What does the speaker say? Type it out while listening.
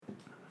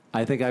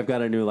I think I've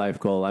got a new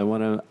life goal. I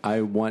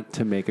want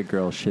to make a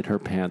girl shit her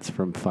pants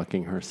from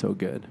fucking her so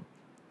good.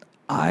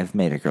 I've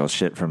made a girl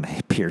shit from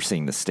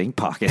piercing the stink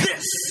pocket.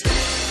 This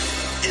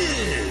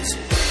is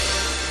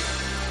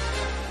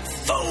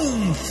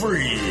Phone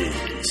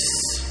Freaks.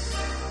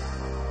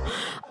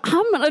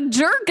 I'm gonna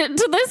jerk it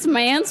to this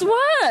man's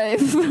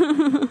wife.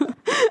 And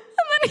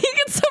then he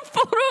gets a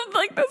photo of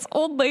like this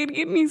old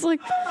lady, and he's like,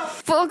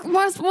 "Fuck, am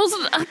I supposed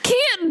to? I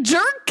can't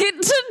jerk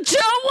it to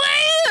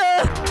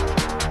Joanne."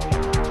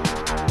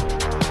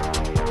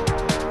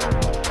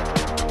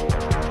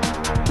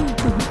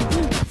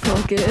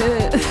 Fuck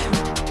it.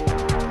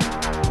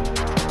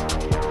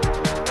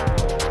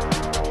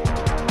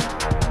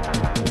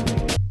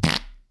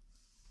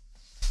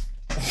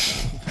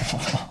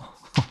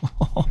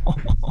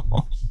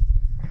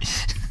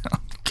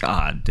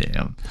 God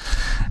damn.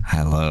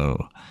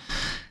 Hello.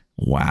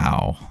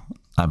 Wow.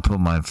 I put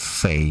my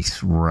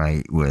face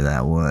right where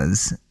that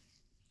was.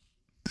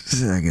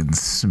 So I can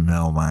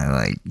smell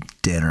my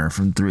dinner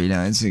from 3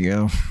 nights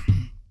ago.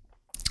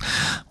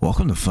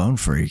 Welcome to Phone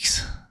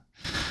Freaks.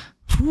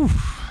 Whew.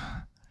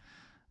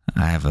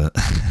 I have a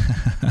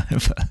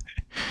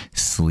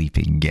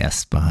sleeping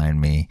guest behind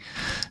me,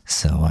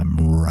 so I'm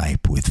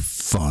ripe with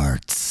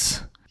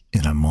farts.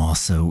 And I'm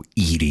also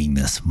eating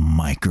this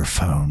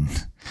microphone.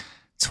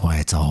 That's why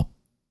it's all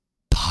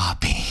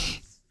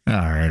poppy. All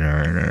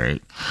right.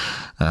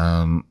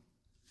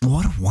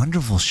 What a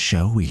wonderful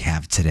show we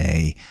have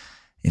today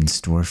in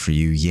store for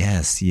you.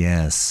 Yes. You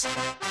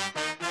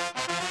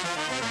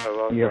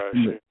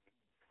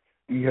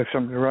have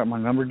something to write my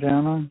number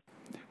down on?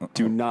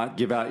 Do not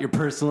give out your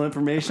personal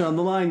information on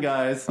the line,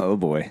 guys. Oh,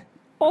 boy.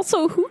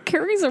 Also, who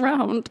carries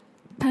around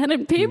pen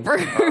and paper?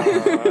 I'd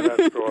have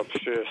to go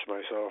upstairs to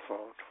my cell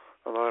phone.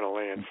 I'm on a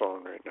land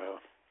phone right now.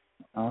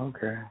 Oh,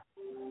 okay.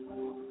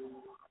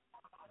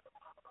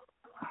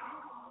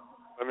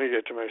 Let me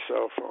get to my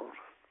cell phone.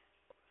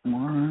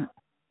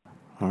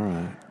 All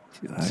right.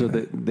 So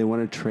they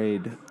want to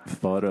trade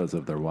photos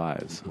of their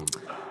wives.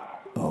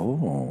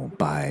 Oh,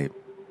 by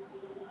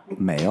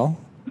mail?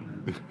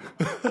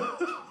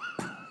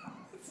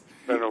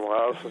 Been a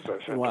while since I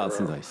sent her out.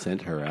 Since I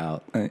sent her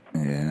out.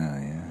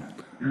 Yeah.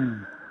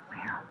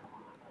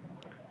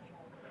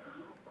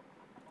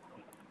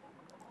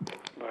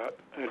 But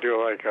I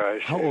do like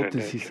guys. How old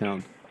does he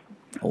sound?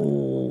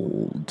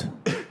 Old.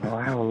 Well,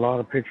 I have a lot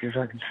of pictures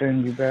I can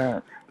send you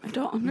back. I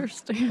don't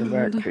understand.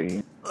 Back to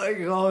you.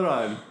 Hold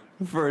on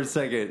for a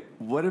second.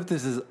 What if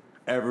this is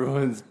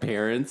everyone's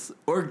parents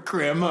or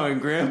grandma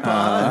and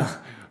grandpa?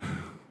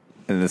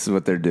 And this is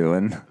what they're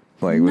doing?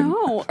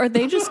 No, are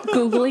they just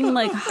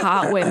Googling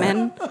hot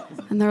women?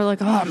 And they're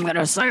like, I'm going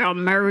to say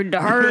I'm married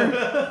to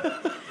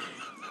her.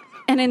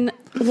 And in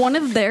one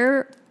of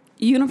their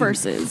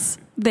universes,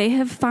 they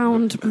have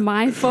found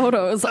my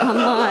photos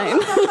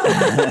online.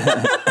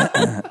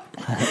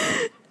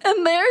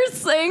 And they're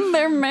saying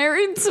they're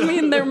married to me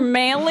and they're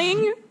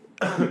mailing,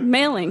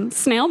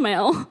 snail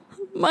mail,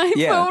 my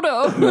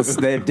photo.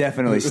 They're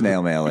definitely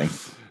snail mailing.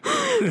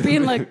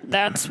 Being like,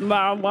 that's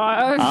my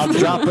wife. I'll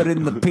drop it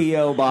in the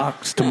P.O.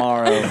 box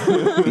tomorrow.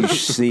 You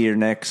see her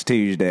next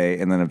Tuesday,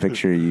 and then a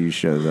picture of you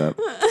shows up.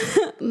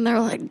 And they're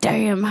like,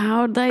 damn,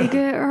 how'd they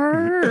get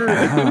her?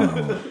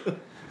 Oh.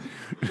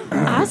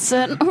 I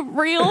sent a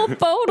real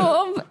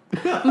photo of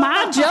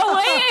my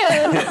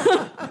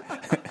Joanne.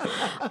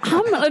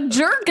 I'm going to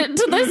jerk it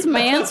to this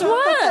man's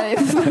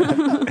wife.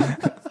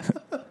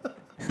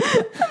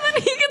 And then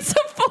he gets a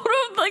photo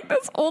of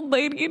this old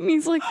lady, and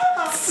he's like,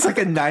 it's like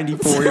a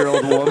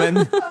 94-year-old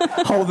woman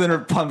holding her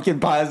pumpkin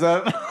pies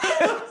up.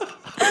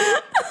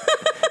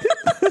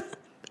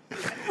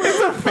 It's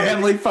a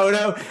family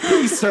photo.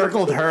 He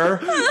circled her.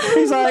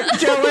 He's like,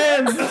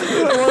 Joanne's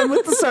the one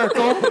with the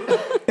circle.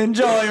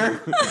 Enjoy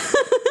her.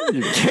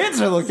 Your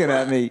kids are looking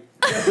at me.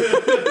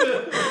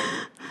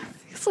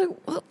 He's like,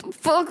 what the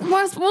fuck am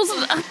I supposed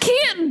to? I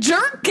can't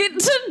jerk it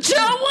to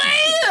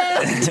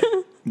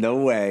Joanne. No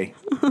way.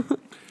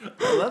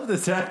 I love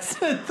this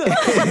accent, though.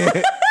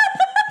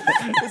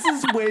 This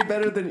is way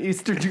better than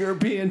Eastern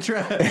European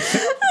trash.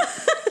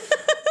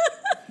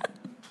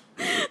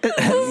 This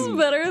is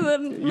better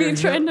than me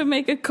trying to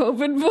make a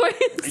COVID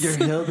voice. Your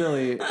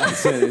hillbilly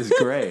accent is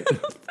great.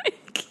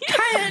 Thank you.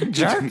 Can't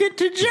jerk it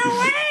to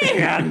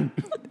Joanne.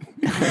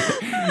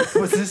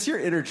 Was this your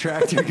inner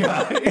tractor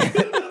guy?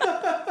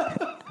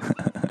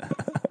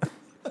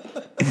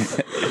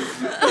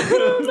 I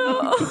don't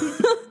know.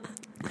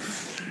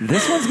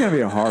 This one's going to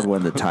be a hard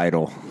one to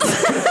title.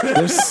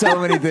 There's so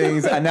many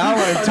things. I now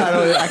want to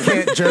title it, I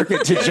Can't Jerk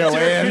It to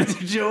Joanne. Jerk it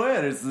to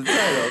Joanne is the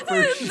title,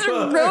 for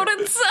sure. It wrote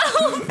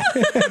itself.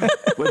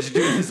 What'd you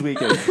do this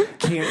weekend?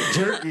 Can't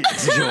jerk it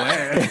to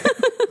Joanne.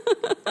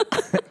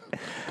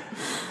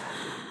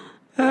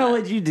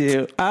 What'd you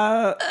do?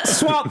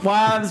 Swap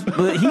wives,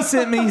 but he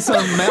sent me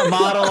some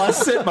model. I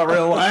sent my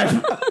real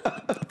wife.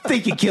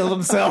 Think he killed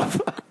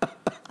himself.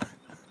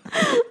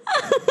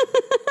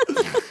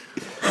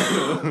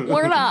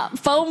 We're not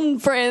phone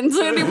friends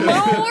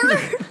anymore.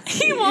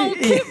 He won't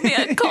give me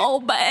a call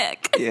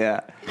back.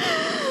 Yeah.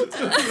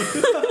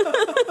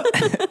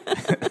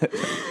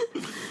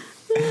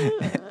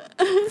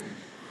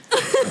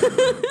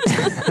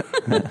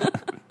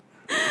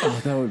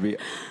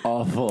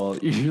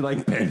 you're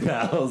like pen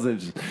pals and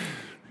just,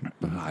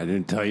 I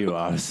didn't tell you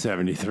I was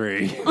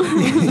 73.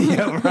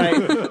 Yeah, right.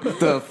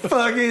 The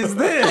fuck is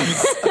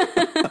this?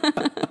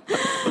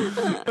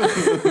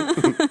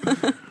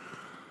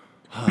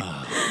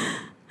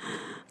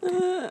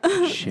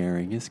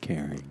 Sharing is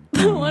caring.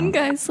 The one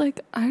guy's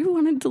like, I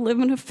wanted to live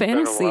in a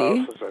fantasy. Been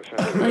a while since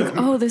I've seen Like,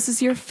 oh, this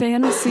is your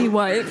fantasy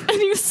wife.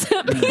 And you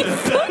sent me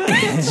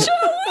fucking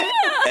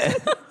Joanne.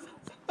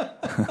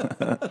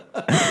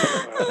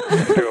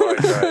 feel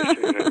like I've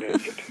seen it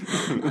naked.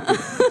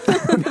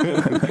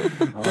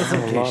 That's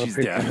okay, she's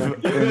dead.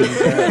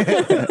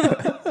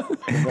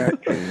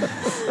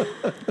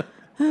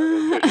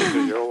 Pictures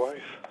of your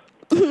wife?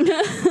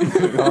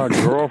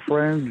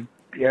 Girlfriend,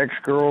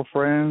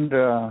 ex-girlfriend.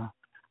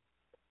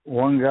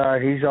 One guy,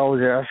 he's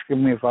always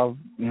asking me if I've,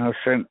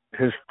 sent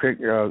his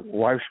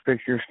wife's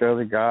pictures to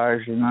other guys,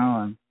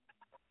 and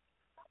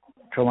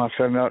told him I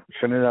sent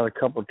it out a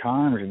couple of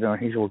times, and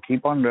he said, well,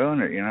 keep on doing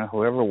it,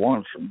 whoever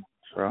wants them.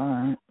 So, all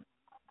right.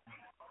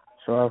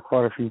 So I have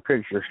quite a few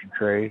pictures to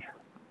trade.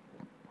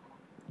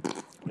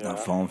 Not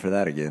falling for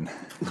that again.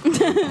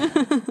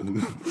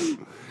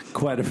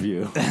 Quite a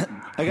few.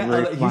 I got.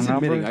 Raise my He's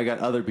admitting number? I got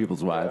other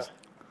people's wives.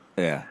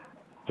 Yeah.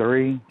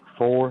 3,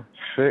 4,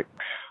 6,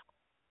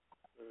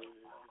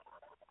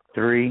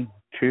 3,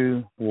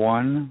 2,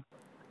 1.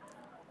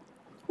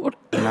 What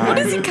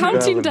is he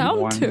counting down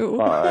 1, to?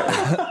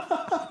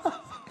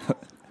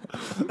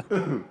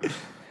 5.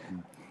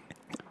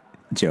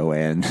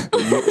 Joanne.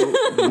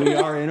 We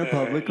are in a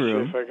public See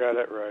room. if I got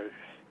it right.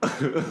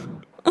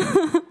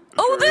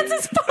 Oh, that's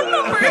his phone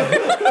number. I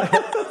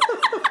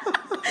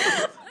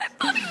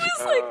thought he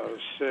was like,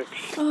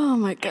 6. oh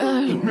my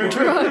God,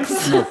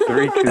 drugs. 3, 2,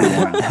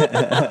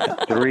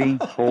 1. 3,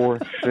 4,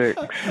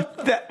 6.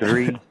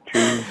 3, 2,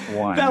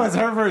 1. That was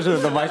her version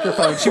of the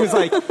microphone. She was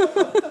like,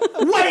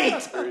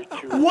 wait! 3,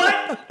 2,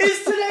 What is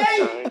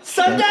today?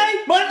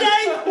 Sunday?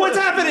 Monday? What's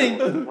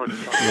happening? 1,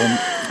 5.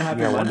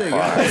 Happy Yeah, Monday, 1,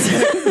 guys.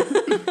 5.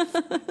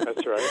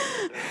 That's right.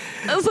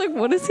 I was like,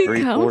 what is he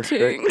 3, 4,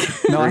 counting?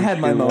 6. No, I had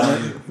my 3, 2,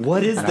 moment.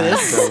 What is 9,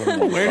 this? 7,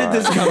 1, Where did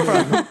this 5. come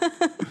from?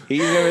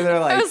 He's over there I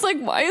like, was like,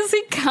 why is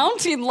he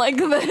counting like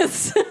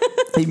this?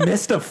 he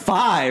missed a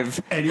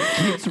 5. And he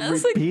keeps I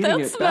was like, repeating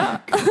that's it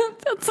not, back.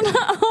 that's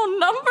not how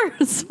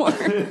numbers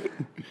work.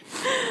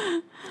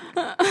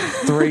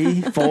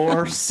 3,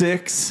 4,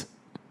 6,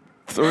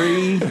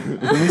 3.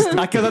 Because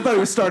I thought it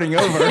was starting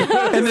over.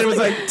 And then it was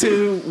like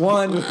 2,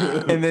 1.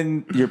 And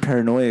then your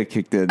paranoia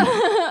kicked in.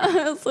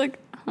 I was like,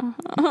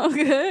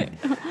 okay.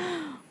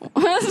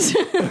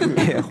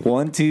 Yeah,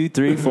 1, 2,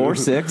 3, 4,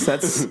 6.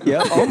 That's,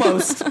 yeah,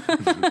 almost. 2 plus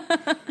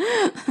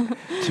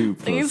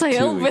These 2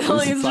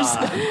 hillbillies equals just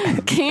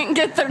 5. can't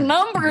get their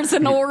numbers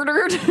in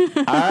order. All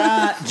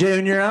right,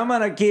 Junior, I'm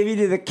going to give you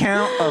to the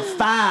count of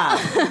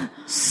 5,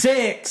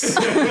 6,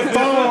 4,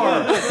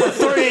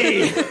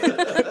 3.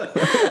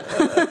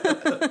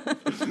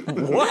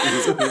 What?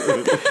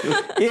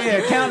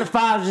 Yeah, count to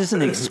 5 is just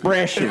an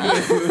expression.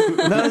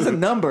 That is a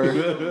number.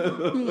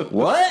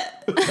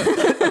 What?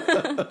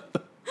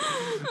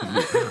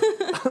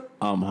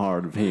 I'm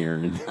hard of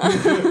hearing.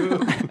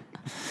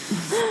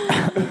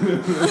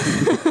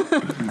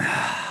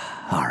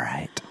 All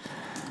right.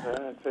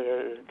 I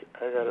think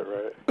I got it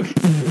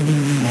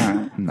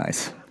right.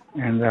 Nice.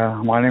 And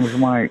my name is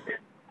Mike.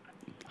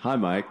 Hi,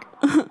 Mike.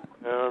 Now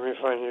let me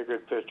find you a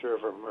good picture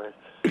of her, Mike.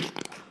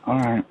 All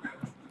right.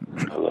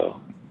 Hello.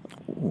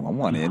 Ooh, I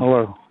want in.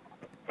 Hello.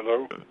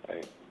 Hello?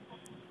 Hey.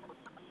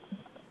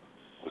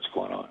 What's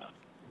going on?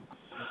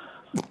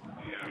 Yeah,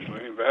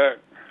 lean back.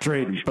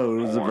 Trading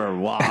photos of our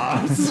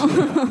wives. What are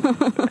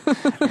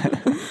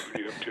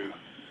you up to?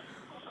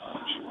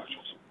 She watches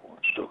some porn.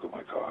 Stroking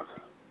my cock.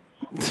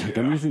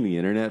 I'm using the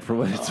internet for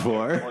what it's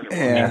for. I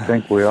Yeah.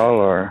 think we all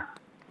are.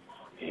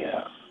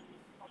 Yeah.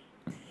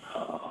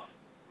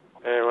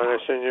 Hey, when I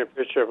send you a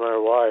picture of my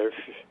wife,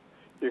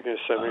 you can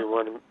send me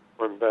one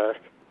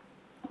back.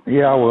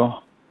 Yeah, I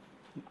will.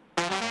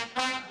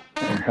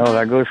 And hell,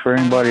 that goes for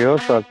anybody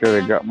else out there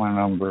that got my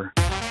number.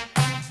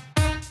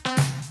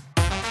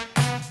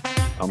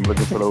 I'm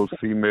looking for those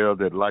females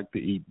that like to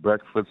eat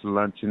breakfast,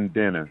 lunch, and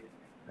dinner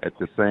at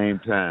the same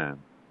time.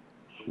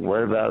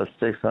 What about a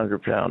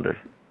 600-pounder?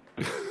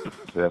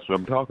 That's what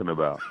I'm talking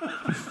about.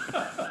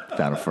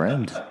 Found a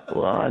friend.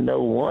 Well, I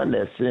know one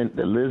that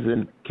lives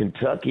in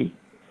Kentucky.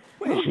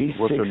 She's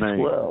What's her name?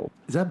 6'12".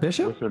 Is that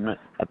Bishop? What's her name?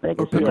 I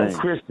think it's What's her called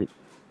name?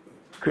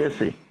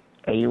 Chrissy.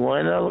 And you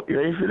want to know? You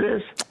ready for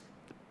this?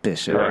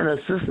 Bishop. Her and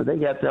her sister, they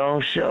got their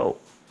own show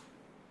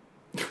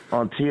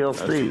on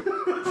TLC.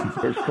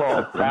 It's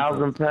called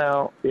 1,000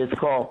 Pound. It's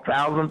called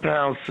 1,000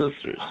 Pound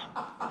Sisters.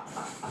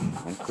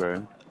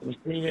 Okay. You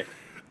seen it?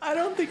 I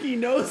don't think he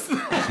knows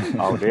that.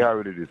 Oh, they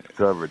already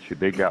discovered you.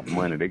 They got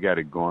money. They got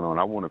it going on.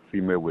 I want a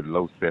female with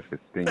low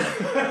self-esteem.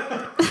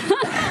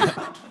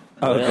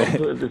 Oh, Well,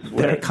 put it this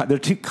way. they're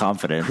too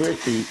confident.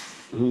 Chrissy,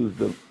 who's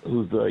the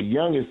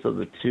youngest of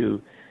the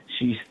two,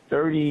 she's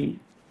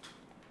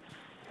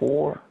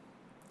 34.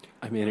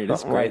 I mean, it is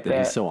Something great like that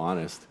he's that. so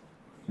honest.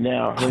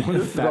 Now, her want a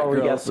sister's fat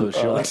already girl got so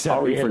she'll accept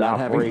already me for had not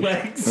having operation.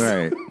 legs.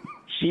 Right.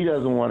 She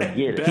doesn't want to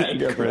get it. She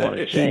doesn't want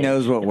to change. He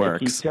knows what and works.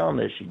 If he's telling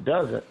her she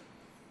doesn't,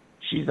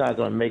 she's not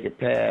going to make it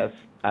past,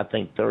 I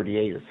think,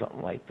 38 or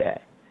something like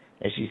that.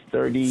 And she's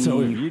 34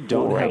 So if you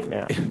don't right have,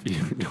 now. if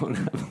you don't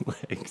have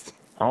legs,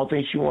 I don't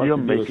think she wants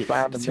to do is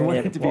find a does he want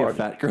man it to be a party.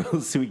 fat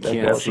girl so he That's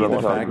can't all see she the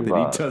wants. fact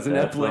that he doesn't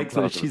have legs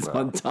when she's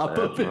on top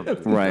of him?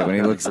 Right, when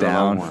he looks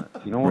down,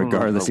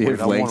 regardless if he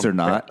has I want legs or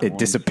not, fat. it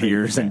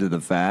disappears into the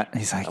fat.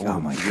 He's like, oh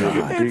my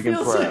God. It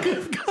feels like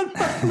I've got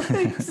my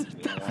legs.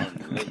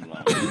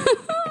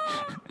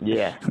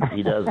 Yeah,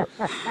 he doesn't.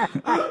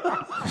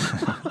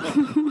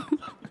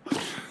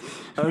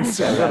 I'm I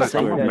sorry.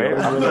 think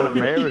I'm gonna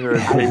marry her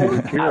and take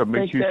her care I of,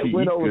 make think sure that she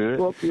went eats over good.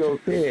 Scorpio's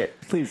head.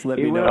 Please let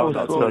It me went know over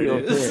about what it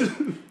Scorpio's is.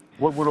 head.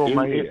 What went over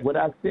my head? What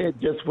I said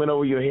just went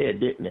over your head,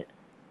 didn't it?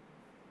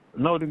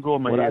 No, it didn't go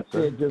over my What head, I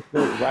sir. said just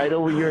went right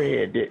over your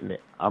head, didn't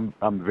it? I'm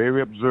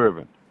very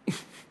observant.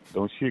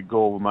 Don't shit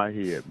go over my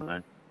head,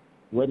 man.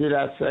 What did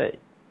I say?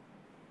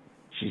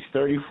 She's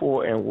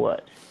 34 and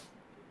what?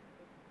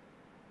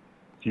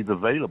 She's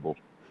available.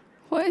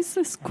 What is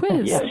this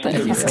quiz Yeah, that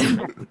he's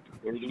got?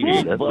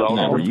 That's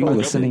all. Were you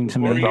listening to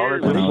me when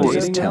I was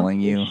just telling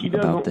you She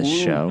about doesn't this lose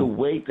the show?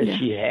 weight that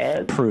she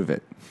has. Prove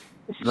it.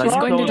 She's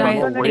going to die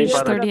at age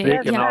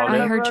 38. Yeah, I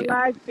heard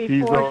you.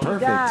 She's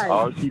Perfect.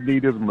 all she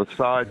needs is a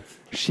massage.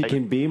 She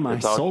can be my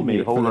That's all she soulmate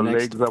needs. for Hold the her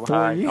next legs up 4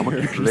 high. years. I'm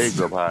gonna keep her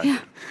legs up high.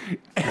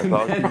 That's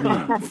all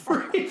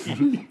she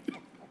needs.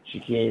 She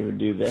can't even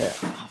do that.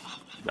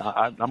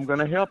 I'm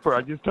gonna help her.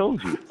 I just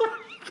told you.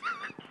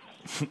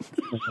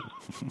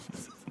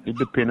 It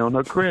depends on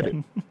her credit.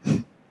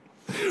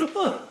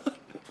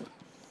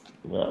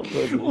 Well,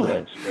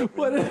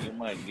 what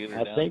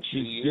I think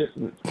she's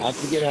getting, I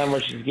forget how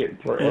much she's getting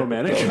per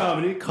Romantic episode.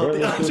 comedy called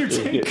The Her sister's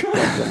getting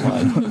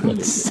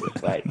Undertaker.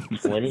 something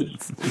like 20.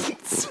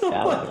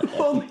 Someone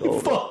only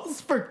falls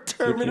for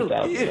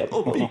terminally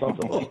ill Something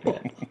people. like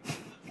that.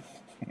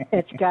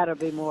 It's got to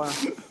be more.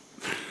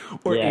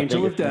 Or Yeah, I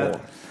Angel think of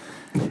it's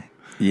Death.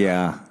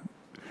 Yeah.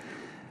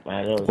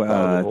 I know it's probably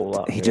a whole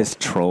lot He more.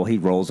 just he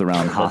rolls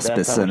around But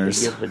hospice that's how much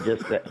she centers. gets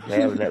for just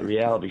having that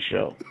reality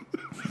show.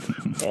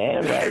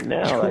 And right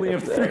now, We like I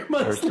have 3 said, her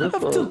months left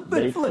to sister live.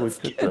 basically Let's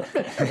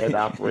took an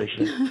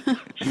operation.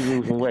 She's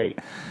losing weight,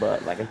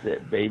 but like I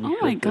said, baby. Oh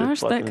my sister is gosh,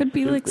 that fucking could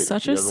be like stupid.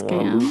 such She a doesn't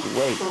wanna scam. lose the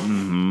weight.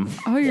 Mm-hmm.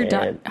 Oh, you're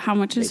And How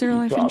much is they your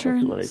keep life talking to her.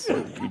 insurance? They say,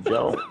 if you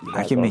don't, you're I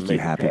not can gonna make you it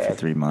happy for past,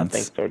 3 months. I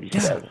think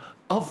 37.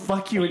 I'll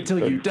fuck you until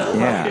you die.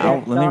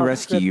 Yeah, let me all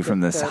rescue you from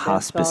this scripted, that's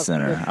hospice all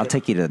center. scripted. I'll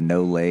take you to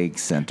No Leg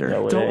Center.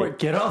 No, it Don't ain't. worry,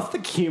 get off the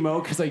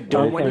chemo because I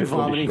don't want you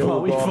vomiting When the show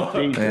while we was off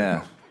fuck. season-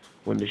 Yeah.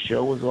 When the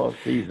show was off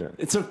season,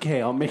 It's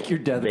okay. I'll make your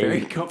death they,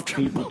 very people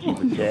comfortable. keep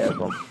a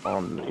tab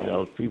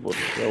on people at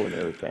the show and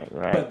everything,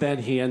 right? But then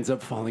he ends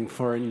up falling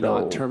for a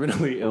not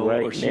terminally ill,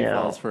 right or she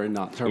now, falls for a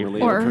not terminally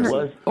if ill Or it person.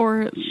 was-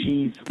 or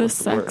she's the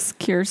what's word? sex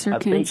cures her I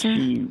think cancer.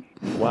 she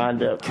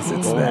wound up it's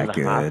going that to the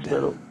good.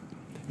 hospital.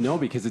 No,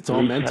 because it's all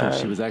 3 mental. times.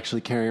 She was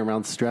actually carrying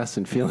around stress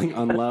and feeling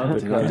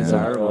unloved and Because,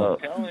 undesirable.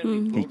 He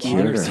Beating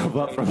cured her. herself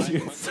up from the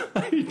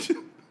inside.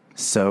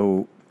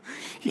 So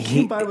He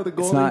came by with a it's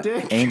golden not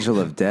dick. Angel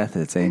of Death,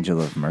 it's Angel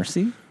of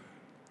Mercy?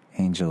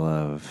 Angel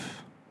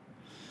of...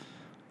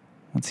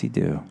 What's he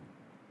do?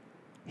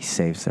 He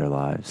saves their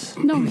lives.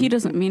 No, he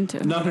doesn't mean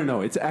to.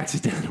 No, it's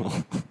accidental.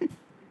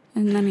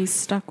 And then he's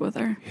stuck with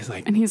her. He's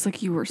like, And he's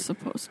like, you were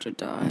supposed to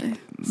die.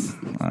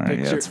 All right,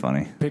 yeah, that's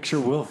funny. Picture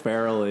Will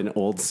Ferrell in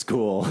Old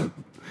School.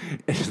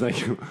 And he's like,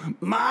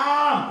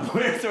 Mom!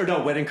 Where's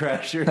our Wedding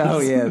Crashers? Oh,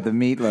 yeah, the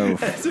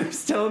meatloaf. So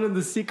he's telling him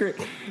the secret.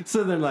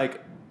 So they're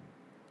like,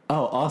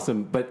 oh,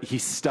 awesome. But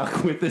he's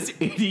stuck with this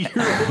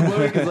 80-year-old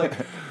woman. He's like,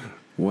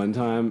 one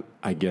time,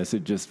 I guess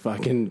it just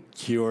fucking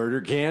cured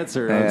her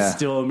cancer. Yeah. I'm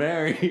still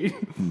married.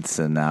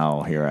 So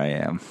now here I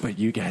am, But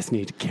you guys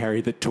need to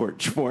carry the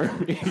torch for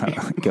me.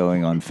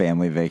 going on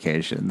family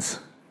vacations.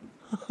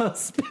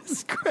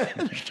 Hospice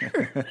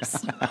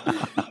Crashers.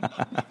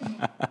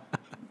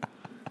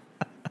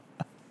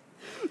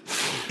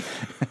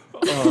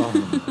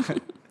 Oh,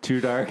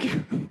 too dark.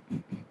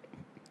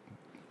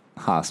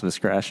 Hospice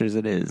Crashers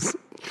it is.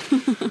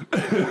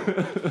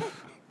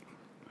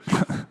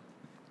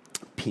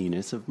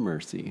 Penis of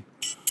mercy.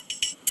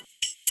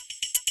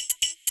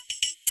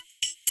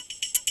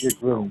 You're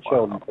grooming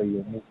children for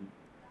your mission.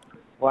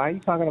 Why are you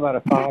talking about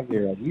a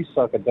 5-year-old? You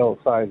suck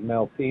adult-sized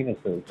male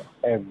penises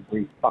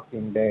every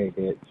fucking day,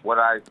 bitch. What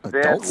I said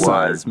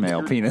Adult-sized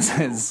male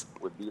penises.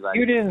 would be like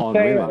You didn't On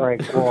say it women.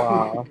 right,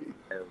 boy.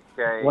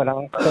 okay. When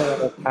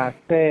I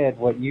said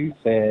what you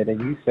said,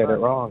 and you said it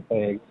wrong,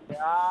 Peg.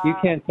 You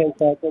can't take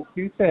back what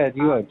you said.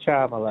 You a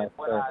child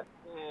molester.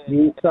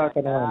 You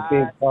sucking on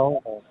big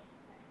boners.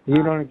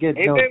 You don't get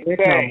He no didn't dick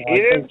say no more. he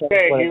didn't I think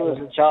say that's he what was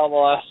it a child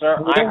molester.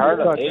 He I heard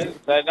him. didn't He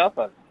didn't say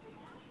nothing.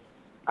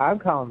 I'm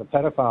calling the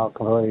pedophile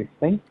police.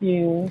 Thank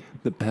you.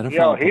 The pedophile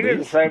Yo, he didn't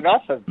police. say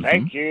nothing.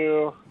 Thank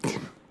you.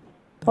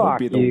 Fuck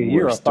be the you.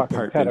 You're a worst fucking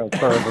department.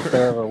 pedophile if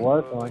there ever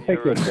was one.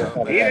 Take your shit out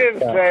of He that didn't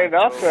stuff. say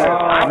nothing.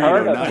 I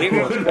heard him. He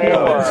didn't say a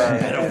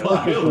word. Look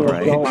at your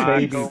adult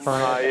baby Michael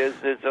friend. Myers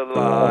is a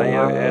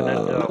liar and a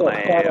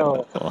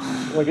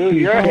dumbass. Dude,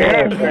 you're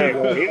hearing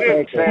things. He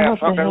didn't say a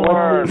fucking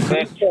word,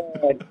 bitch.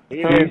 He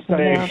didn't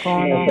say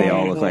shit. They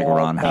all look like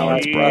Ron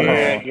Howard's brother.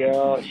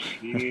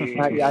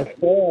 I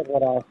said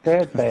what I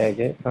said,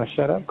 faggot. Now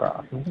shut up,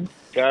 Groff.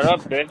 Shut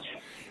up, bitch.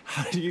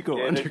 How do you go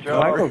Get a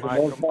undercover? job,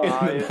 Michael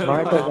Myers.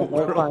 Michael's a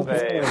no-fine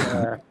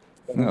millionaire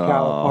in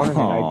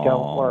California. I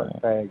don't work,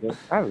 faggot.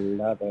 I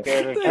love it.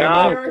 Get a There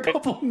job. are a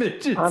couple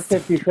midgets. I'm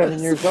 57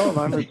 years old.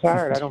 I'm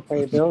retired. I don't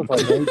pay bills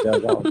like he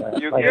does all that.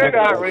 You're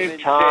not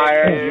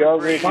retired. You're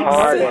retarded.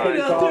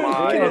 Michael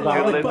Myers,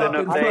 you live in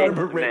a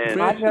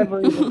basement. I've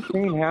never even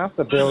seen half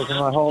the bills in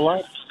my whole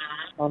life.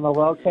 On the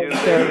well-taken You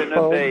live in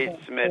a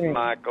basement,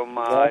 Michael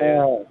Myers.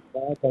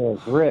 Yeah, Michael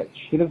is rich.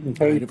 He doesn't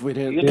pay. You live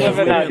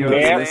in a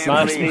damn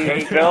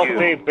musty,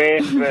 filthy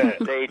basement.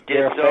 They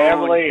Your disown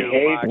family you,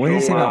 hates What do you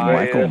you. say about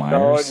Michael They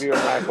Myers? disown you,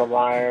 Michael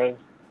Myers.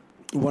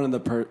 One of the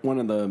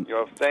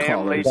Your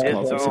family callers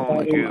calls himself disowned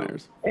Michael you.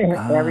 Myers.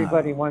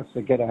 Everybody wants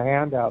to get a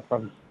handout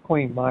from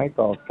Queen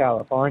Michael of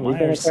California. You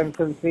gonna come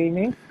to see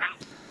me?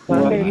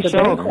 Well, you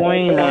show a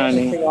queen,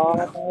 honey. All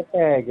my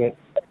faggots.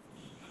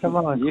 Come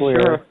on, You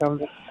queer. sure? Come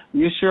to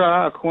You sure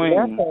are a queen.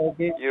 yeah,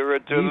 faggot. You're a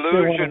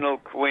delusional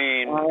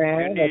queen. I You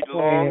am need a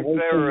long queen.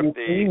 therapy.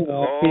 Wait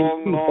till you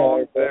see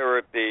Long therapy.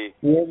 therapy.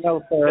 You're no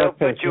They'll therapist.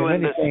 put you You're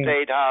in the anything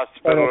state but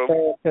a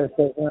hospital. therapist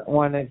isn't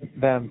one of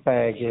them,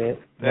 faggot.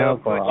 They'll No,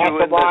 put bro. you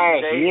Michael in the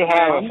Myers, state you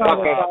have a I'm not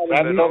fucking about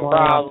mental you,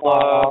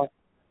 problem.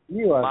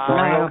 You are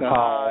Michael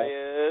grandpa.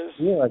 Myers.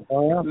 You're a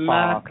grandpa.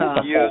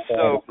 Malcolm. You're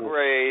so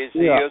crazy.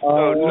 Yeah, You're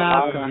so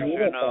Malcolm.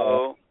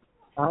 delusional.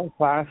 I'm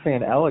classy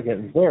and elegant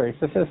and very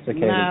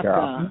sophisticated,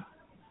 girl. Malcolm.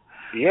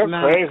 You're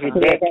Nah. crazy,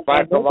 bitch,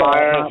 Michael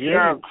Myers.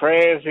 You're a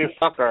crazy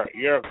fucker.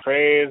 You're a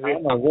crazy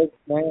I'm a rich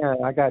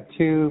man. I got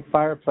 2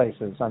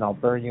 fireplaces, and I'll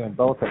burn you in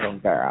both of them,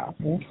 girl.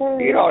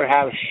 Okay. You don't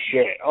have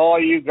shit. All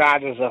you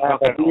got is a I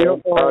have a fucking old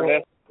beautiful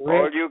furnace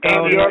All you got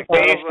in is your a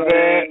government.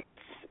 basement.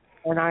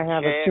 And I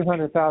have Check. a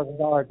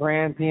 $200,000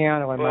 grand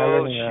piano in my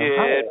living room.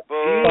 Bullshit.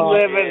 You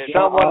live in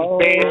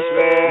someone's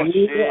basement.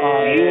 You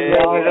You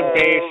live in a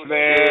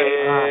basement.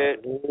 I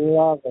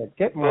love it.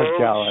 Get more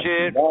jealous.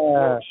 Bullshit.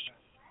 Yes.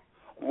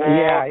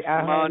 Walks,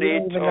 Yeah, money you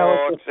don't even know what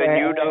talks, to and say.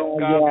 you don't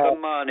got Yeah. the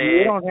money.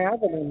 You don't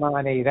have any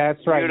money.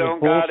 That's right. You You're don't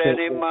got bullshit.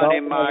 any You're money,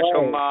 going Michael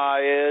away.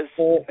 Myers,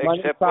 Money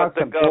except what talks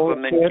the and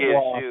government bullshit gives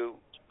walk. you.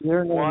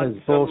 Your name Once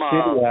is a bullshit.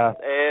 month, Yeah.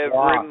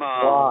 every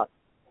month.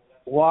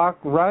 Walk,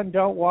 run,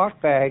 don't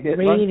walk, faggot. Run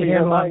Read for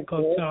your him, life,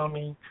 Uncle bitch.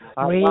 Tommy.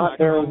 I'm Read not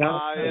very Michael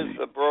nice. Myers,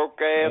 a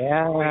broke ass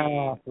Yeah,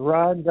 queen.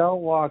 run,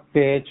 don't walk,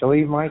 bitch.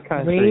 Leave my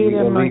country. Read you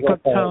him, illegal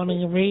Uncle faggot.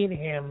 Tony. Read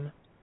him.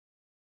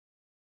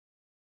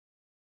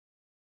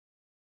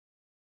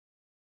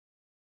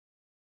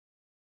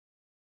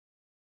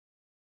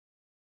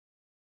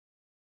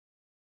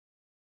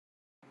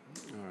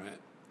 All right.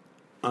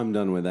 I'm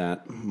done with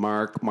that.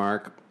 Mark.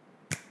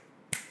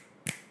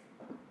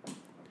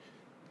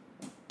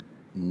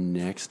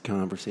 Next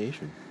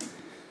conversation.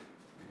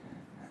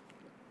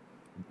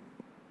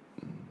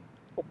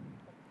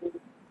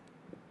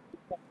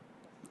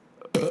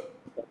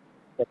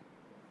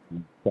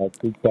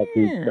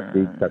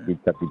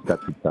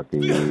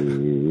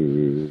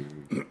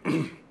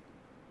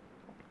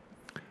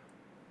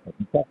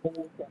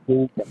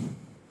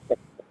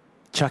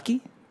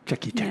 Chucky?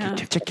 Chucky.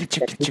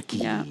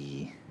 Yeah.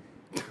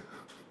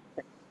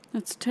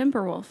 That's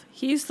Timberwolf.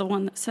 He's the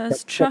one that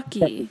says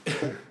Chucky.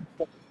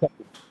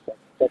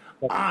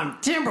 I'm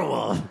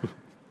Timberwolf.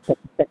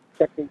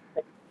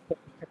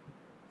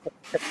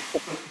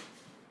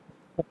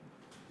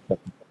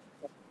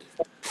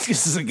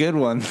 This is a good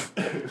one.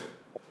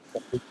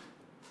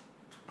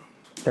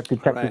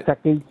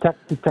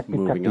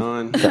 Moving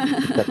on.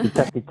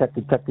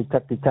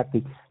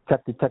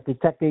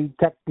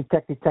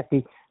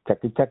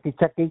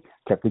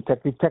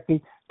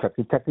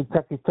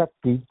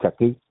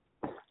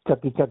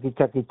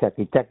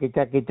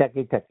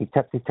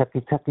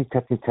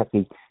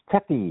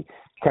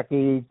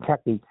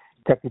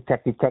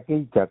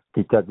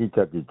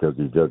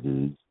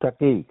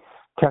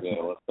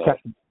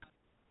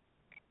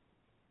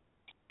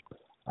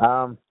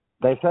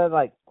 They said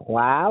like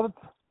clouds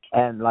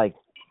and like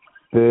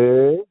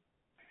birds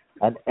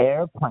and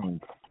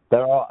airplanes.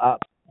 They're all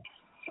up.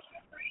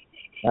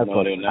 That's No,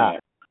 what's they're not.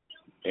 up.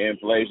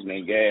 Inflation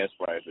and gas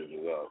prices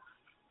is up.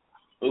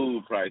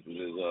 Food prices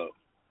is up.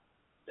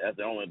 That's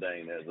the only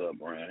thing that's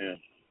up around here.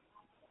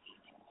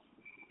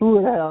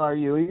 Who the hell are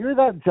you? You're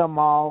that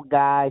Jamal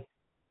guy.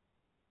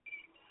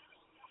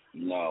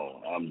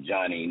 No, I'm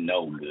Johnny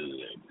No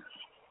Good.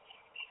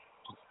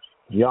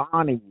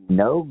 Johnny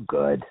No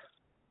Good.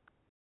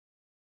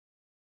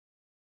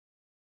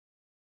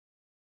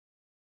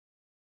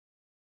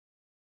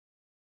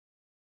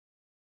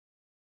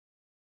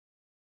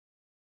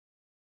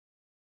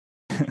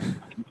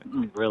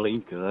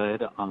 Really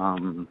good.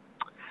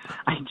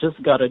 I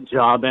just got a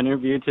job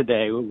interview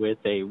today with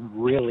a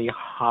really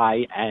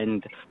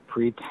high-end,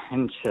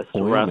 pretentious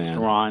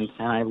restaurant,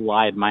 and I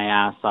lied my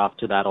ass off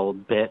to that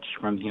old bitch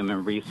from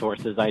Human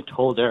Resources. I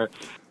told her...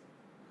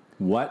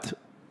 What?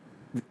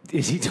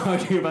 Is he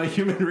talking about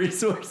Human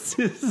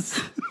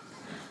Resources?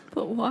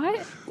 But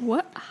why?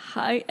 What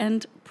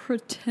high-end,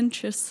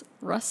 pretentious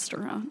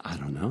restaurant? I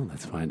don't know.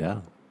 Let's find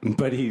out.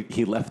 But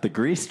he left the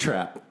grease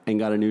trap and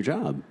got a new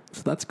job.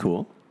 So that's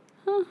cool.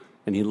 Huh.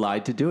 And he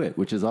lied to do it,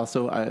 which is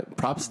also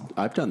props.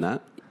 I've done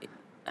that.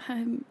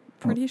 I'm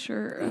pretty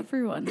sure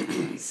everyone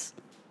has.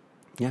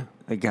 Yeah.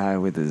 The guy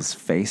with his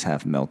face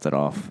half melted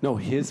off. No,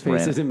 his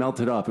face isn't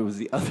melted off. It was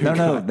the other guy.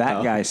 No,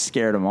 that guy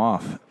scared him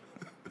off.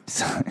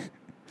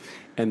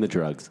 And the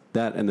drugs.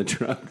 That and the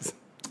drugs.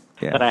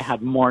 Yeah. But I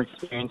have more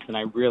experience than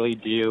I really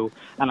do,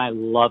 and I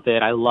love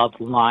it. I love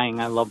lying.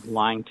 I love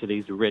lying to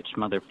these rich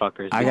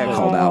motherfuckers. I got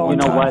called out one You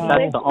know time. what?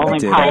 That's the only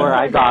power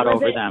I got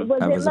over them.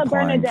 I was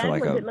applying for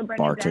like a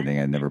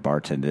bartending. I never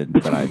bartended,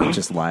 but I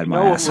just lied my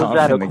No, ass it was off.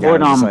 at And a the guy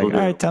was just like, cordon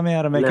all right, tell me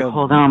how to make a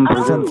cordon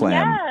bleu. film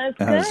plan. Yes,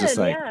 And I was just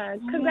good, like,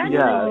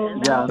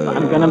 Yeah.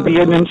 I'm going to be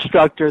an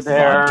instructor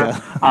there.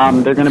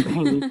 They're going to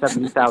pay me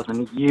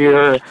 $70,000 a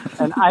year,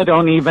 and I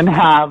don't even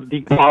have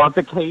the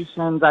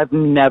qualifications. I've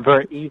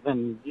never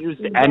even used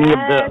any of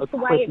the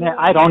equipment.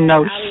 I don't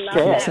know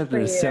shit. Except for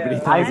a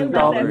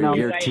 $70,000 a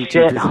year teaching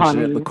shit, position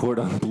honey. at the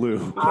Cordon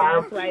Bleu.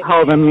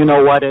 Tell them, you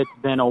know what, it's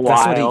been a while.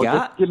 That's what he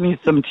got? Just give me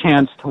some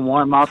chance to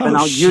warm up, and Oh,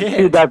 I'll shit.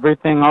 YouTube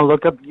everything. I'll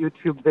look up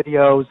YouTube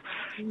videos,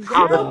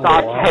 how to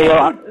saute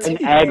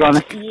an egg on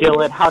a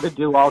skillet, how to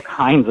do all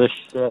kinds of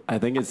shit. I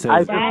think it says,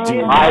 I That just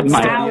is lied the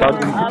my power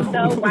fucking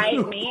of the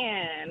white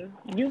man.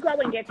 You go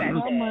and get that shit.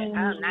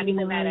 I'm not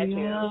even mad at you.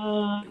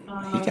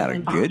 he got a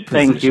good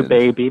position. Thank you,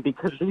 baby,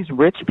 because these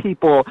rich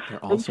people, they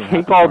also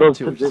take happy all for it those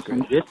too, which is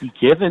positions. It's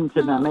given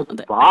to them.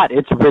 It's bought.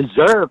 It's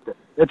reserved.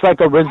 It's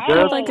like a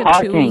reserved Like a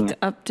parking. 2-week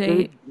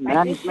update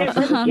Man,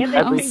 on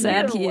how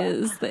sad he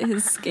is that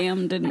his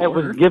scam didn't It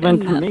was work. given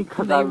and to that me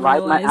because they I lied my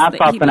realized ass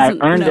that off he and I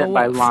doesn't earned know it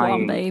by what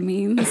lying. flambe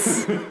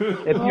means.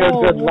 If you're a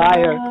good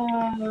liar,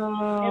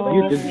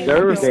 you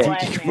deserve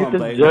it. You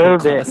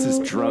deserve it. Is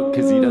drunk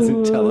because he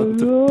doesn't tell him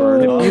to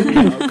burn off. You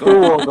can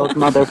fool those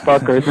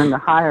motherfuckers into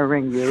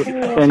hiring you,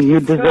 then you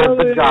deserve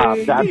the job.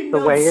 That's the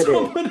way it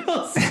is.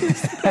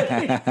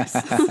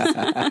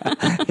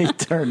 He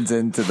turns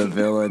into the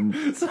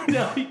villain. So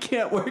now he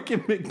can't work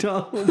at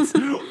McDonald's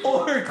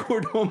or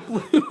Cordon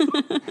Bleu.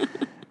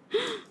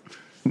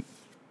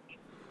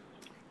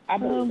 I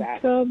believe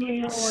that.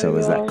 So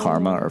is that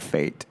karma or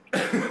fate?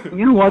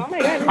 You know what? Oh my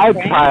God, I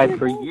Frank. tried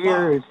for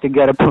years to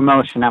get a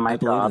promotion at my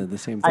job.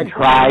 I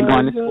tried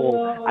going to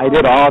school. I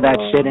did all that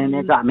shit, and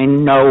it got me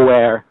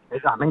nowhere.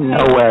 It got me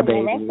nowhere,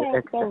 baby.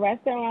 The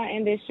restaurant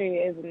industry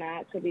is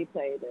not to be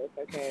played with,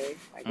 okay?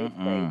 Like, it's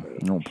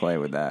crazy. Don't play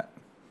with that.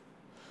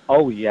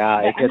 Oh,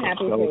 yeah, it I'm gets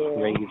happy so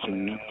for you.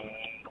 crazy.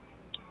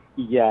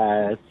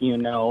 Yes, you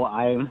know,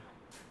 I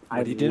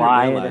he didn't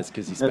lied realize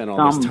 'cause he to spent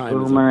all this some time as a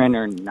boomer in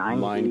her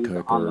line 90s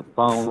cook on or the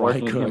phone fry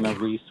working cook. Human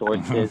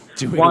Resources,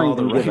 Doing wanting all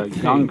the to give right a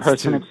young things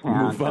person to a chance.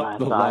 move up and I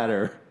the thought,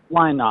 ladder.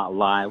 why not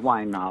lie?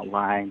 Why not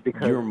lie?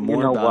 Because You're more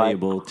you know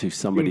valuable what? to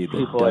somebody These that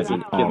people are doesn't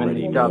just given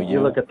already stuff. know You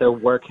you look at their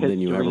work than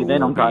you history. ever They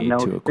don't will got be no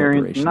to a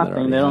experience, corporation that nothing.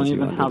 already They don't has you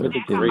even under have a their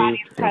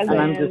degree. And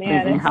I'm just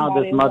thinking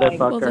how this Well,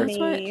 motherfucker. that's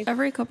why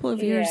every couple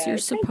of years you're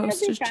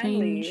supposed to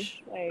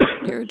change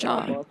your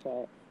job.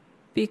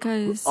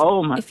 Because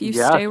Oh my! if you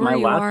yes, stay where my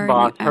you last are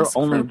boss, and you her ask for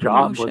only a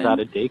job was promotion, at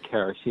a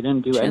daycare. She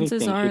didn't do anything.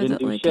 chances She are didn't that,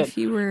 do like, shit. if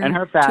you were And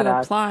her fat to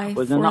ass apply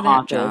was for in the that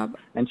office, job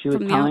and she was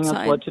from the telling us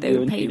outside, what to they do,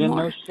 would and pay she you didn't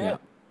know more. shit.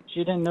 She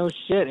didn't know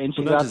shit, and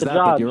she Well, not got just the that,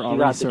 job. but you're She already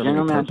got the serving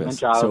general a management purpose.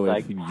 job. I So was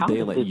like, if how they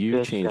did let this you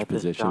bitch change get this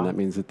position, job? that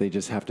means that they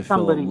just have to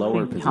Somebody fill a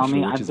lower please tell position,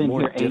 me, which I've is been more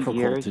here 8 difficult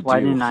years. to Why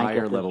do. didn't I Higher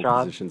get this level job?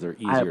 positions are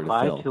I easier to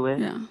applied fill. to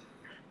it,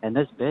 and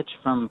this bitch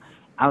from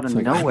out of It's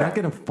like, nowhere. I'm not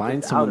going to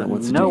find just someone out that of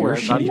wants to do your nowhere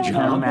got shitty the job.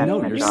 general No,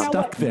 management you're job.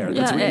 stuck there.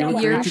 That's Yeah, what you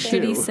at your agreed to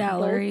shitty do.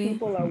 salary.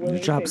 Your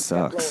job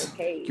sucks.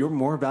 You're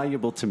more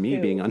valuable to me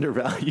being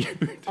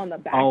undervalued. On the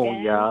back Oh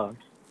end. yeah.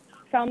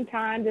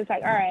 Sometimes it's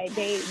like, all right,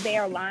 they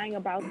are lying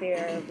about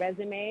their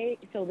resume,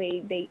 so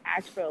they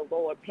ask for a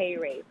lower pay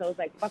rate. So it's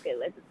like, fuck it,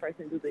 let this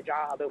person do the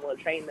job and we'll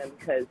train them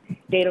because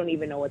they don't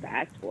even know what to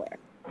ask for.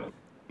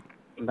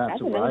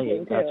 That's another right.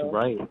 thing, That's too.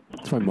 right.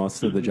 That's why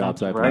most of the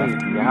jobs I've right,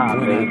 left, yeah,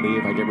 when babe. I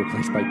leave, I get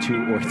replaced by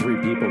 2 or 3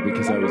 people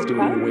because I was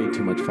doing way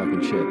too much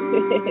fucking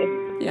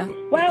shit. Yeah.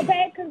 Well,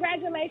 babe,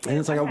 congratulations. And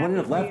it's like, I wouldn't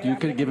have left. You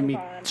could have given me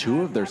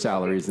 2 of their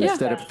salaries Yeah.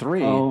 instead of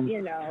 3.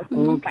 You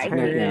know,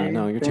 Yeah,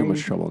 no, you're too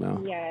much trouble now.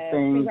 Yes,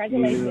 Thank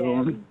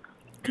congratulations. you.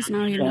 Because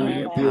now you know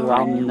your Thank you. power.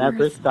 I'll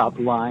never stop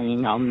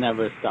lying. I'll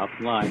never stop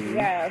lying.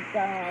 Yes,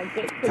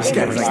 This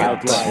guy's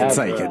it's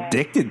like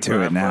addicted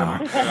to it now.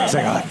 It's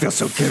like, oh, I feel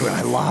so good when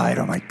I lied.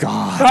 Oh my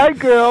god. Hi,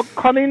 girl.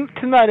 Coming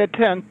tonight at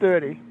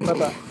 10:30.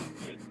 Bye-bye.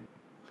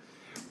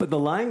 But the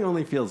lying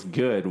only feels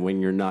good when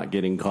you're not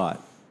getting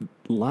caught.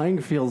 Lying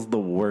feels the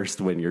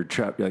worst when you're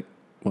trapped. You're like,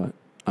 what?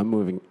 I'm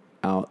moving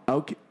out.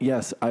 Okay,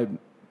 yes,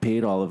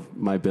 paid all of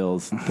my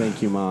bills.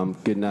 Thank you, Mom.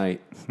 Good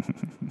night.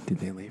 Did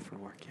they leave for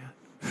work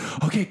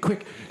yet? Okay,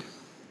 quick.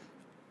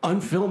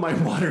 Unfill my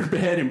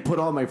waterbed and put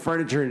all my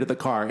furniture into the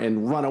car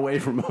and run away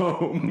from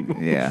home.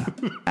 Yeah.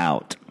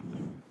 Out.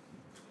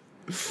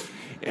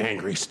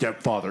 Angry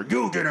stepfather.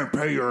 You didn't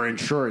pay your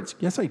insurance.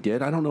 Yes, I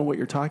did. I don't know what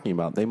you're talking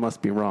about. They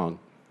must be wrong.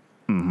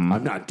 Mm-hmm.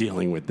 I'm not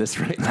dealing with this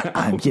right now.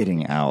 I'm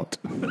getting out.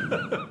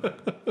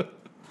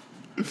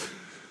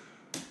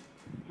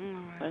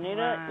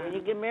 When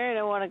you get married,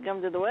 I want to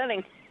come to the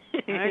wedding.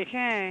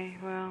 Okay,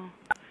 well,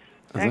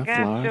 that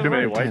Florida? Too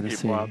many Or white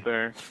Tennessee? people out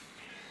there.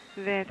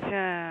 that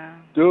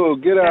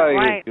Dude, get that out of here,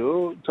 white-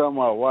 dude. Talking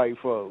about white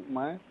folk,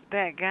 man.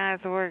 that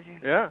guy's working.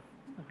 Yeah.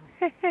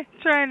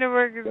 Trying to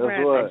work his Guess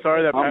magic. what? I'm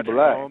sorry that I'm Patrick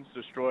black. Mahomes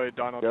destroyed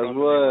Donald Guess Trump.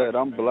 what?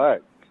 I'm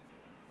black.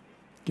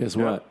 Guess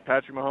Yeah, what?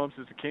 Patrick Mahomes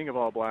is the king of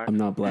all blacks. I'm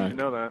not black. You should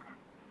know that.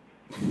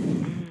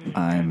 I'm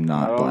I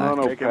not don't black. know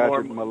no Make it more-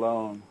 Patrick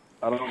Malone.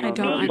 I don't know. I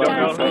don't nobody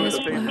identify named as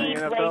Patrick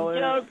black. The NFL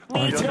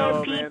is. You don't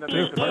know a man that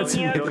makes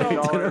 $1 billion.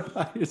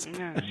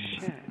 No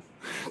shit.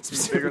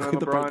 Bigger than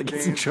LeBron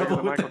James, bigger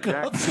than Michael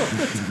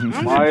Jackson.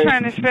 I'm just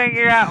trying to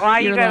figure out why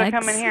you Your gotta legs.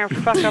 come in here and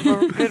fuck up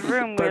a good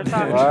room we're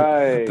talking.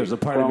 Right. There's a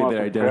part of me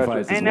that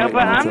identifies as I know, white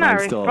but now, I'm so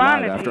not still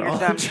alive responding to after your all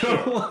dumb the shit.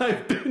 trouble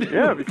I've been in.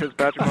 Yeah, because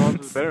Patrick Mahomes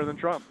is better than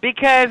Trump.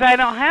 Because I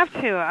don't have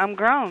to. I'm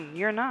grown.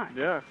 You're not.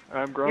 Yeah,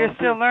 I'm grown. You're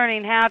still too.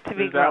 learning how to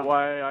be Is that grown.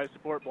 why I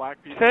support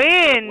black people? So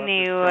Leftist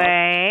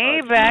anyway,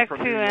 Trump? back From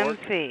to New York.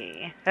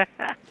 MC.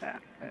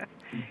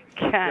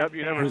 God Yep,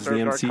 you never Who's the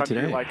served our MC country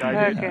today? like I did.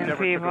 You Fucking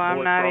never people, took a I'm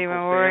bullet not for even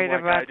Uncle worried Sam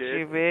like about I did.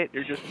 you, bitch.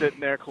 You're just sitting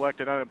there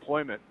collecting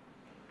unemployment.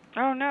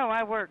 Oh no,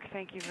 I work.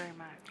 Thank you very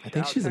much. I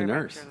think she's a Sorry about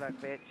nurse. your luck,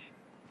 bitch.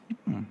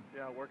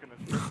 Yeah, working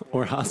the strip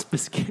Or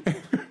hospice care.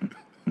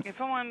 If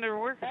I wanted to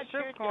work a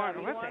strip club,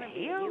 what the hell?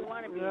 You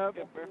want to be a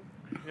stripper.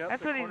 Yep,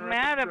 That's the what he's corner of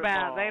mad the strip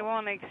about. mall. They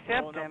won't accept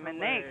Pulling up him, the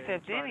and they leg,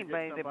 accept trying to get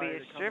anybody to be somebody a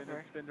to come in stripper.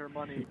 and spend their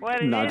money.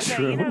 What it Not is, that,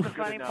 true. you know the Good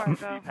funny enough part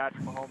to though? see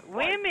Patrick Mahomes fight.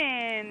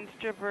 Women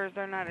strippers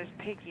are not as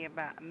picky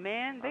about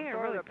men. They I'm are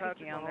sorry really that Patrick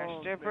picky on their Mahomes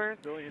strippers.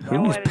 makes billions Who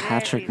And is what it is,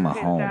 Patrick he's pissed off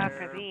Mahomes?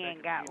 'cause he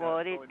ain't got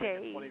what it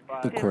takes.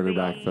 The to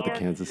quarterback be for the a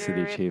Kansas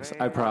City Chiefs.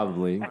 I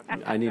stripper.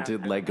 I need to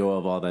let go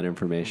of all that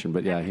information,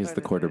 but yeah, he's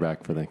the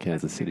quarterback for the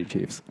Kansas City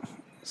Chiefs.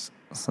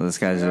 So this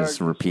guy's just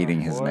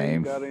repeating his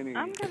name.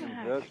 I'm gonna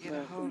have to get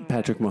a hold of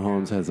Patrick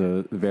Mahomes has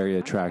a very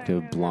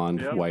attractive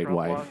blonde Yep, white Trump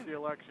wife. lost the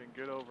election.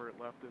 Get over it,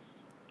 leftist.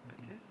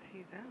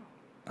 He's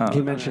out. Oh. He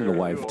mentioned a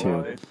wife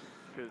too.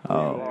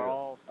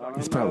 Oh.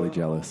 He's probably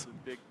jealous. His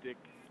big dick,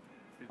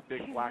 his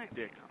big black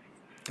dick.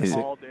 Is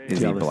All day. he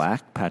Jealous.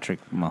 black, Patrick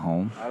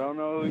Mahomes? I don't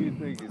know who you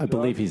think. I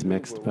believe he's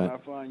mixed, when I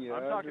but find your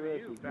I'm talking to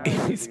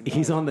address, you.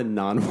 he's on the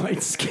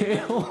non-white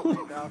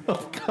scale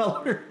of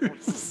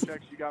colors.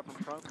 Checks you got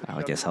from Trump.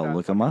 I guess I'll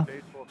look him up.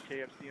 Face full of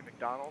KFC and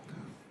McDonald's,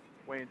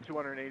 weighing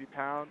 280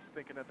 pounds,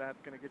 thinking that that's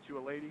going to get you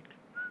a lady.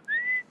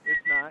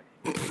 It's not.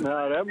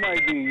 No, that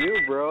might be you,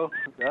 bro.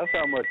 That's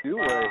how much you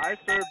weigh. I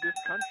served this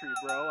country,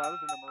 bro. I was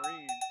in the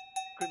Marines.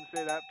 Couldn't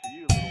say that to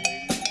you, little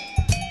lady.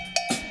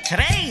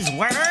 Today's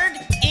word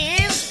is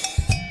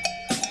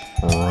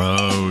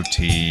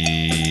Protein.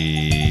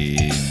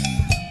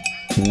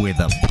 With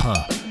a P.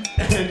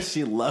 And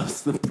she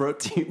loves the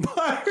protein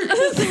bar.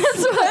 That's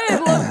why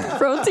I love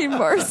protein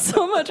bars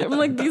so much. I'm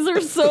like, these are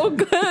so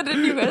good,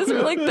 and you guys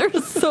are like, they're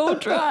so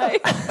dry.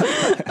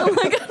 I'm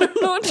like, I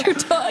don't know what you're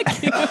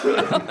talking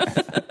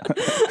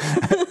about.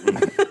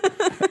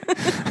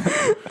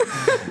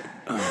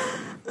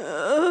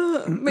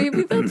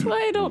 Maybe that's why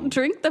I don't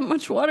drink that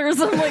much water.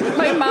 Is I'm like,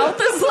 my mouth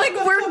is like,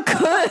 we're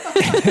good.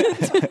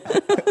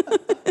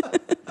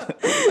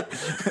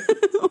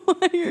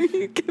 Why are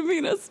you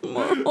giving us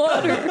more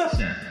water?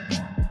 7,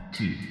 1,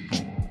 2, 4,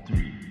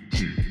 3,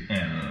 2,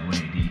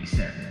 LOAD.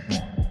 7,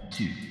 1,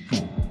 2, 4,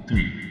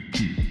 3,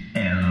 2,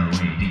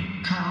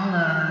 LOAD. Call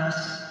us.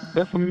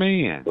 That's a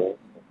man.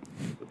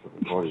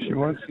 She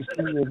wants to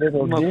see your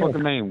little Motherfucker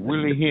dick. named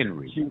Willie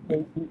Henry.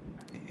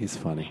 He's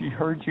funny. She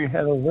heard you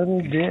had a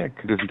little dick.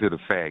 Listen to the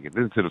faggot.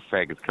 Listen to the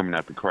faggots coming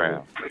out the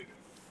crowd.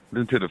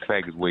 Listen to the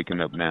faggots waking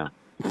up now.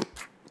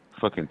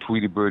 Fucking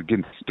Tweety Bird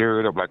getting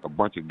stirred up like a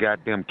bunch of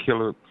goddamn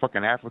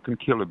fucking African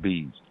killer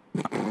bees.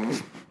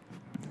 Is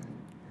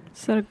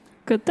that a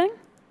good thing?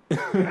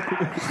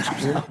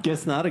 I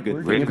guess not a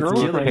good Red thing. girl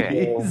It's or killer cat?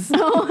 bees.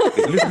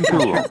 Listen to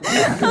them.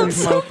 I'm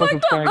so fucked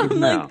up. I'm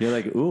like, You're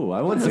like, ooh,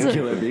 I want some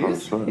killer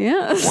bees.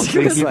 yeah.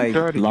 It's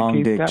like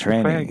long dick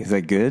training. Is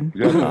that good?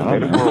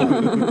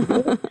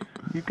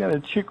 You got a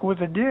chick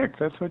with a dick.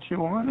 That's what you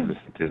wanted.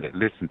 Listen to that.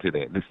 Listen to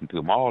that. Listen to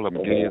them. All of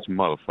them gay as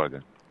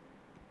motherfucker.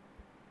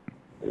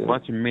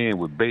 Bunch of men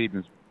with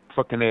bathing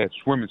fucking ass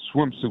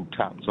swimsuit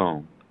tops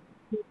on.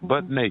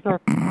 Butt naked.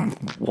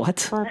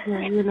 What?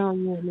 You know,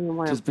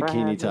 you Just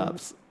bikini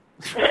tops.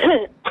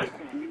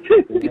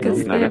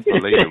 Because Now they that's have a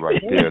lady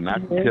right there.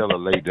 Not to tell a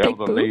lady. That big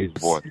was a lady's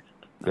boobs. voice.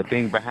 The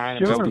thing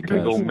behind him, that was a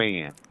big old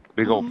man.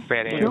 Big old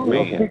fat ass Show a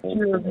man.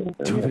 picture of it.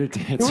 Do you want to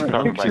dance Show a around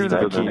Talking picture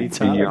like of that the bikini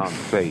top?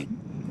 Beyonce.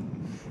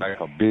 Like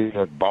a big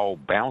ass ball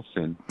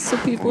bouncing. So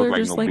people Look are like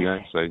just no like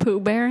Beyonce. poo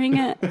bearing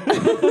it.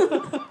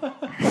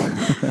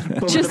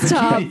 Just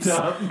tops.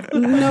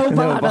 No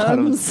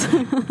bottoms.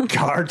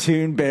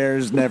 Cartoon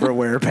bears never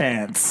wear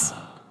pants.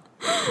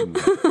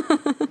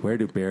 Where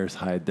do bears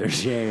hide their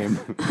shame?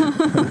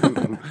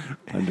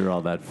 Under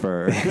all that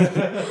fur.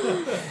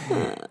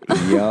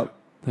 Yep.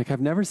 Like,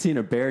 I've never seen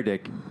a bear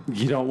dick.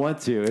 You don't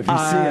want to. If you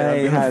see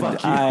it, I'm gonna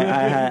fuck you.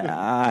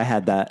 I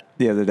had that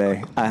the other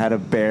day. I had a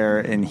bear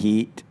in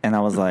heat, and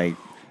I was like,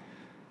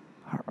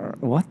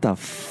 what the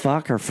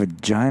fuck? Her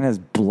vagina's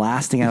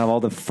blasting out of all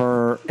the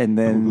fur, and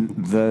then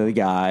the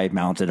guy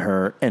mounted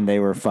her, and they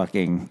were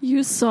fucking.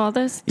 You saw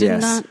this? Did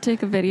Yes. not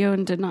take a video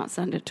and did not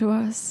send it to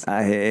us?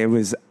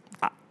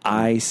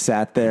 I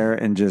sat there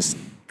and just,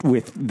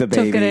 with the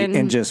Took it baby, in.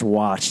 and just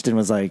watched and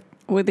was like.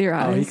 With your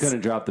eyes. Oh, he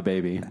couldn't drop the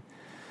baby.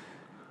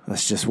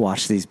 Let's just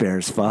watch these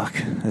bears fuck.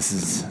 This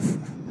is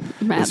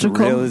magical.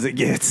 as real as it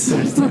gets.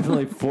 There's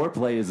definitely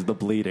foreplay is the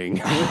bleeding.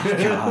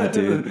 God,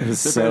 dude. It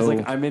was The bear's so...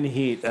 like, I'm in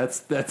heat.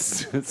 That's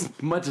as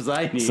much as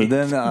I need. So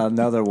then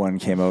another one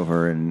came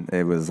over, and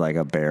it was like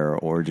a bear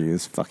orgy. It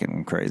was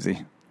fucking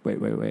crazy.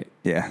 Wait.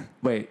 Yeah.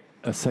 Wait,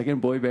 a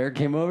second boy bear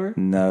came over?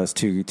 No, it's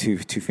two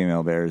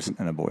female bears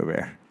and a boy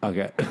bear.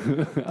 Okay.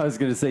 I was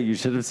going to say, you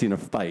should have seen a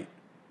fight.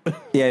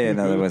 Yeah,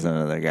 no, there was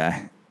another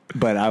guy.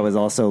 But I was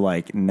also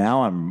like,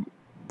 now I'm...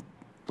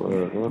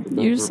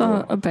 You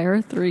saw a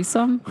bear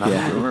threesome?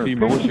 Yeah.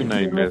 Female, what's your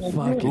name, miss?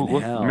 Fucking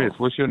hell. Miss,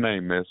 what's your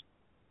name, miss?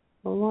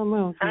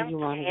 I'm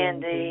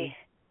Candy.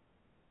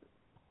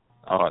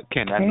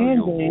 Candy, I know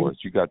your voice.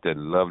 You got that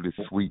lovely,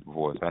 sweet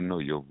voice. I know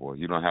your voice.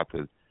 You don't have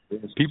to...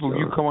 People,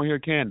 you come on here,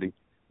 Candy.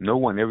 No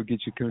one ever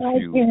gets you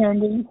confused.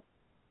 Candy.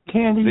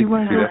 Candy, you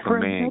want to that's a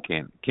man,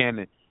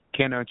 Candy.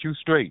 Candy, aren't you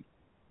straight?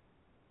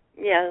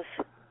 Yes.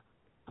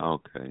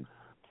 Okay.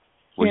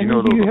 Well, Candy, you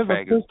know do you those have are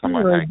a faggots pussy talking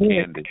or a about dick?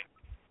 Candy.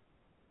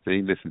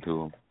 See, listen to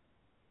them.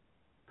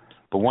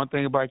 But one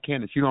thing about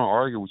Candy, she don't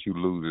argue with you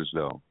losers,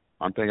 though.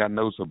 One thing I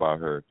notice about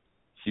her,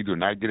 she do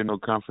not get in no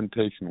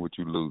confrontation with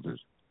you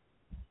losers.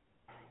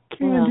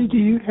 Candy, do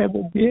you have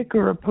a dick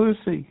or a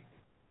pussy?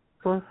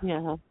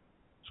 Scorpio.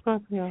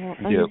 Scorpio. Are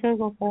Yep. you going to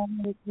go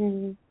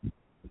family?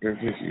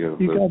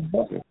 You got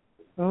both.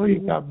 Oh, you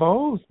got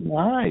both.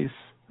 Nice.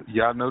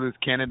 Y'all notice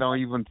Candy don't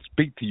even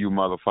speak to you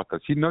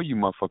motherfuckers. She know you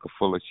motherfucker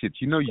full of shit.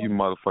 You know you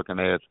motherfucking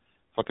ass,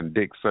 fucking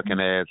dick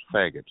sucking ass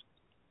faggots.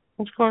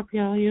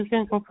 Scorpio, you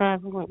can go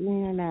private with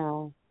me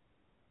now.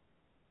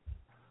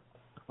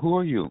 Who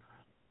are you?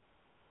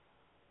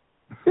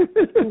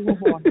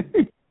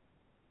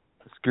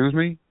 Excuse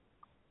me?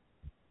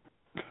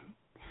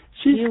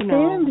 She's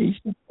Candy.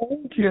 She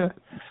told you.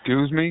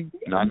 Excuse me?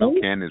 No, I know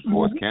Candy's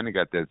voice. Candy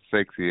got that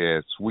sexy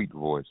ass sweet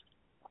voice.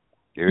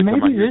 Every Maybe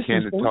time I hear this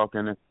Candy is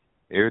talking,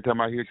 every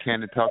time I hear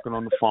Candy talking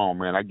on the phone,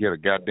 man, I get a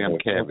goddamn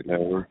cavity. I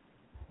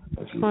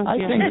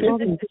think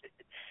this is.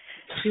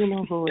 You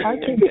know who it I is.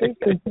 think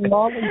this is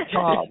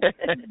Lollipop.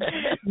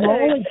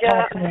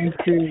 Lollipop name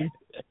too.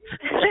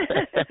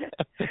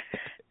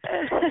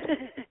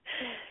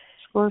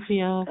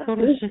 Scorpio, go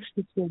to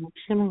 62.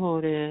 You know who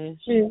it is.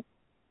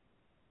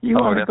 You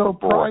want to that's go a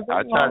boy. private,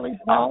 I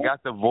Lollipop?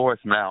 got the voice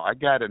now. I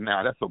got it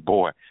now. That's a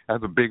boy.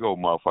 That's a big old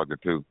motherfucker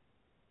too.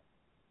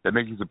 That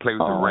nigga used to play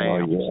with the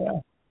Rams.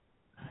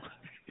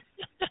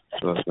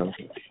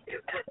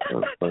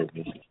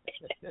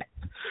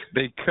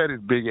 They cut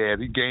his big ass.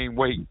 He gained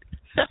weight.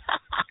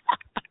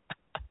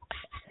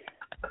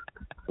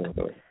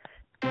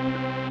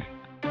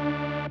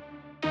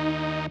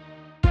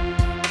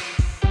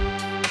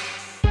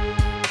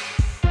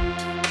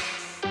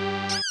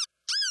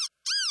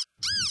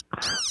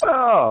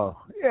 Oh,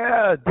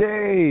 yeah,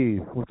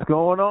 Dave. What's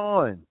going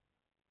on?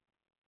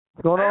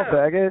 What's going on,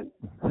 faggot?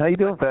 How you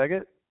doing,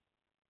 faggot?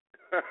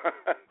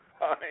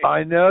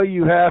 I know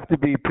you have to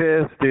be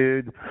pissed,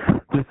 dude.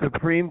 The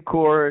Supreme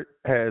Court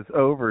has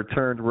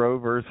overturned Roe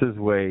versus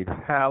Wade.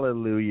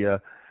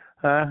 Hallelujah.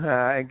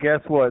 And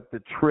guess what?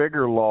 The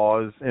trigger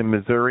laws in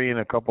Missouri and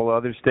a couple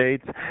other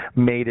states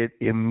made it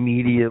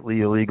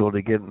immediately illegal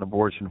to get an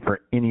abortion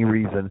for any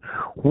reason.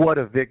 What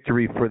a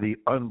victory for the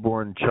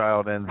unborn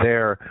child and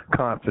their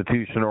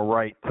constitutional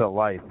right to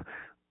life.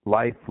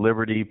 Life,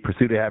 liberty,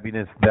 pursuit of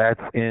happiness,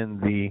 that's in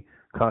the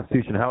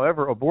Constitution.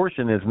 However,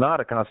 abortion is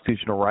not a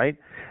constitutional right.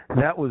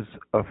 That was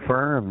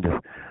affirmed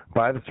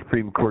by the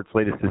Supreme Court's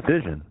latest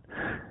decision.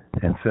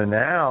 And so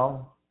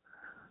now,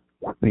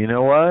 you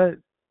know what?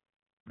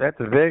 That's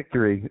a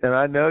victory. And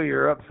I know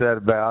you're upset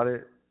about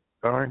it,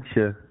 aren't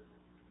you?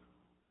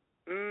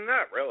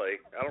 Not really.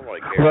 I don't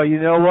really care. Well, you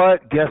know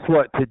what? Guess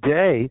what?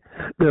 Today,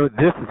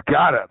 this has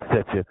got to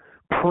upset you.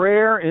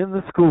 Prayer in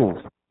the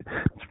schools.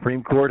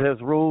 Supreme Court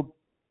has ruled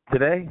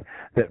today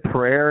that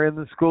prayer in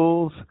the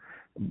schools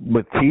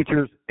with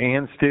teachers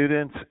and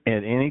students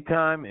at any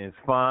time is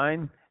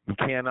fine. You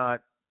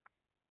cannot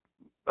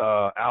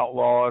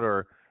outlaw it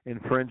or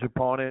infringe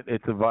upon it.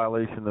 It's a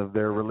violation of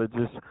their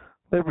religious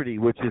liberty,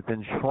 which is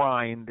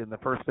enshrined in the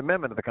First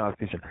Amendment of the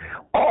Constitution.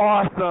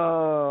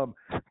 Awesome!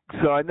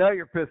 So I know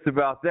you're pissed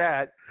about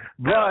that,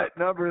 but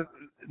number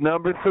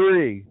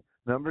three,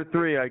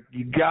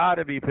 you got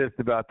to be pissed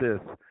about this.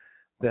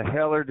 the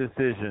Heller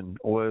decision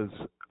was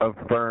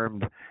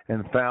affirmed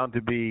and found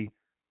to be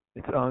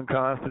it's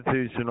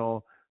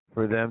unconstitutional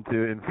for them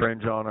to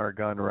infringe on our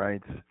gun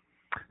rights.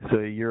 So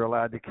you're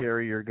allowed to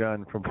carry your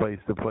gun from place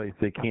to place.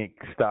 They can't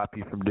stop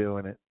you from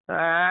doing it.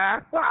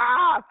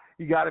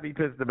 You got to be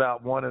pissed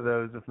about one of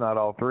those, if not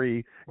all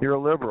three. You're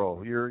a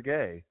liberal. You're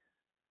gay.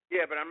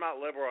 Yeah, but I'm not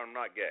liberal. I'm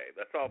not gay.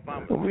 That's all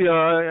fine with me.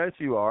 Yeah, yes,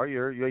 you are.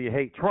 You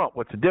hate Trump.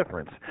 What's the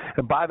difference?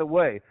 And by the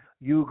way,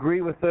 you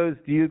agree with those?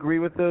 Do you agree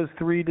with those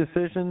three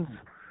decisions?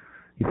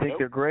 You think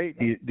they're great?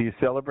 Do you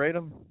celebrate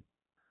them?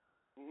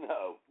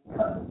 No.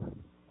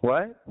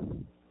 What?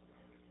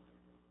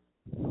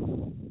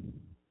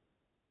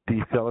 Do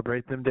you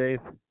celebrate them, Dave,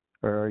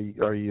 or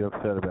are you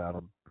upset about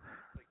them?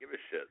 I give a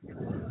shit.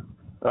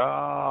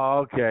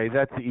 Oh, okay.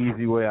 That's the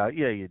easy way out.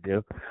 Yeah, you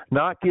do.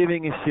 Not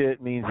giving a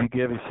shit means you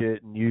give a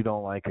shit and you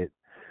don't like it.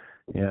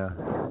 Yeah.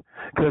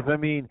 Because, I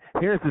mean,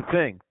 here's the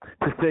thing.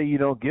 To say you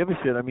don't give a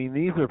shit, I mean,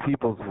 these are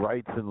people's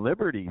rights and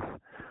liberties.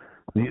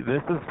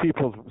 This is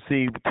people's,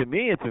 see, to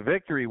me, it's a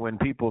victory when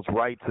people's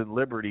rights and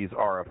liberties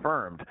are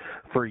affirmed.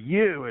 For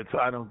you, it's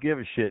I don't give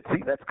a shit.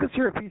 See, that's because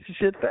you're a piece of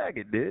shit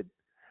faggot, dude.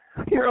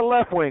 You're a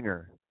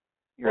left-winger.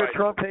 You're a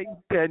Trump hating,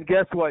 and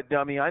guess what,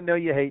 dummy? I know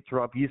you hate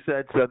Trump. You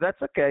said so. That's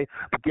okay.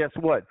 But guess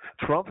what?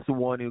 Trump's the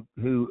one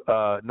who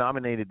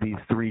nominated these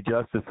three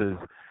justices,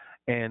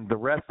 and the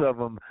rest of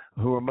them,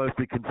 who are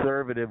mostly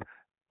conservative,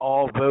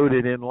 all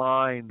voted in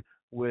line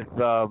with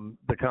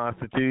the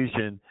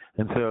Constitution.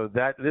 And so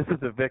this is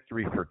a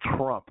victory for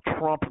Trump.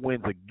 Trump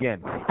wins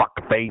again.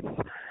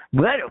 Fuckface.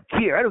 But I don't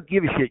care. I don't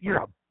give a shit. You're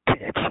a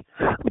bitch.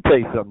 Let me tell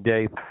you something,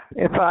 Dave.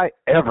 If I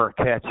ever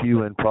catch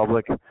you in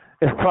public,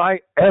 if I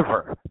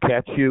ever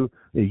catch you,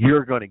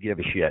 you're going to give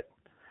a shit.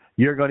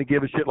 You're going to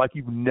give a shit like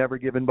you've never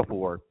given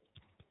before.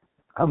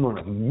 I'm going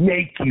to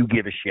make you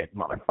give a shit,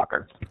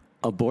 motherfucker.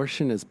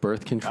 Abortion as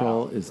birth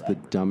control is the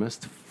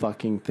dumbest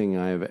fucking thing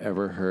I have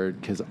ever heard,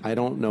 because I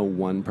don't know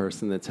one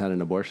person that's had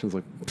an abortion who's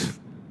like,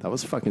 that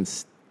was fucking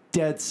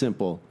dead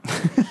simple.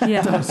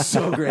 Yeah. That was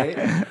so great.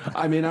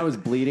 I mean, I was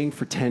bleeding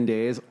for 10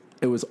 days.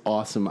 It was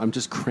awesome. I'm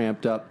just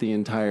cramped up the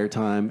entire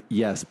time.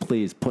 Yes,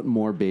 please put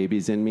more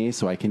babies in me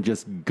so I can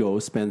just go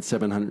spend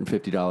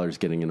 $750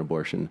 getting an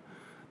abortion.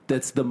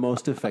 That's the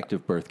most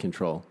effective birth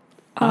control.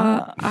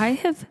 I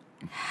have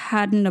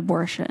had an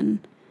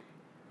abortion,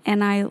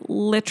 and I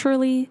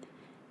literally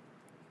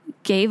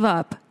gave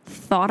up,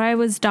 thought I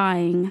was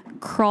dying,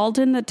 crawled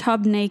in the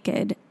tub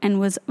naked, and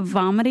was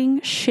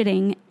vomiting,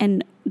 shitting,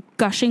 and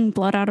gushing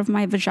blood out of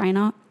my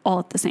vagina all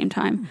at the same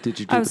time.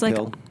 Did you do the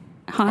pill?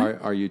 Huh?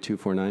 Are you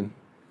 249?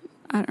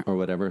 I don't. Or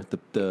whatever. The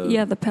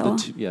pill.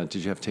 Did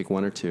you have to take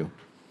one or two?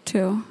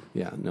 Two.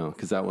 Yeah, no,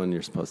 because that one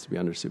you're supposed to be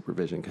under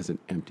supervision because it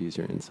empties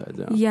your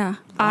insides out. Yeah.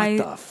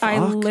 I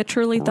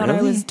literally thought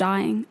I was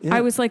dying. Yeah.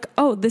 I was like,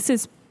 oh, this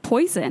is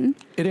poison.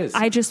 It is.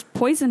 I just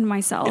poisoned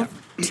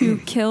myself to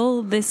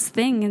kill this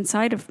thing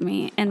inside of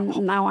me, and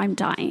now I'm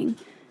dying.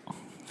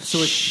 So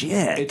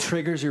it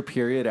triggers your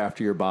period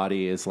after your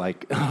body is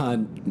like,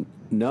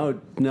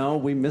 no,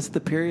 we missed the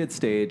period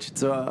stage.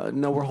 So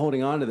no, we're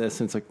holding on to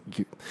this. And it's like,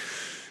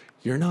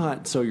 you're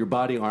not. So your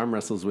body arm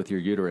wrestles with your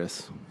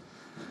uterus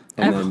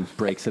and then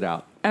breaks it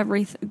out.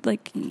 Everything,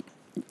 like,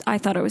 I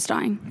thought I was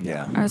dying.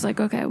 Yeah. I was like,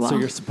 okay, well.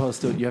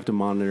 So you have to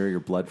monitor your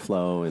blood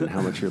flow and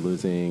how much you're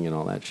losing and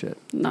all that shit.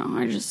 No,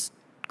 I just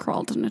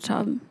crawled in a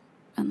tub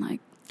and like.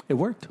 It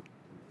worked.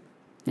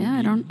 Yeah,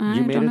 I don't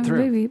have it through.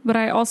 a baby. But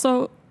I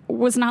also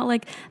was not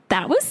like,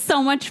 that was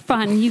so much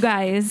fun, you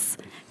guys.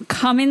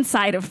 Come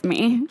inside of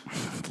me.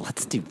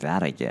 Let's do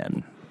that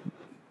again.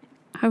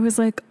 I was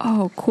like,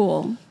 oh,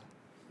 cool.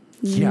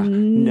 Yeah,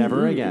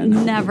 never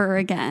again. Never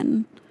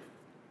again.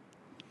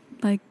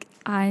 Like,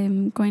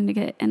 I'm going to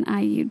get an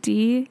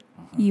IUD.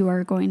 You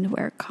are going to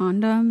wear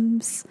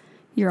condoms.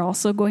 You're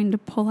also going to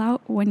pull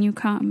out when you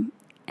come.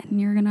 And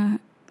you're going to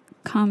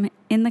come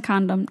in the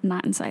condom,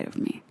 not inside of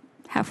me.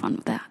 Have fun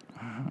with that.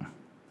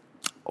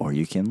 Or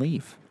you can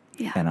leave.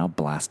 Yeah. And I'll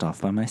blast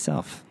off by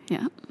myself.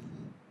 Yeah.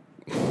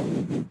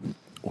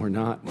 Or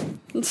not.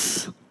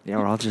 Yeah,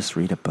 or I'll just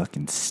read a book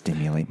and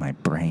stimulate my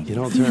brain. You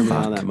don't turn me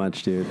on that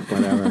much, dude.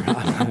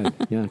 Whatever.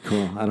 Yeah,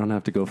 cool. I don't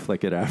have to go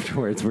flick it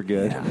afterwards. We're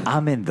good. Yeah,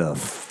 I'm in the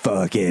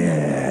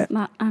Fuggit.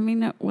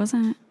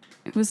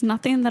 It was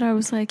nothing that I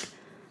was like,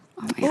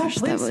 oh my gosh,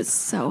 that was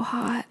so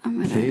hot.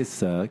 Please,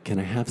 can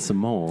I have some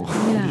more?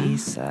 Yeah.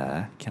 Please,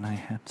 can I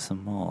have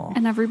some more?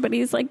 And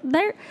everybody's like,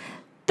 they're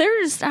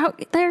just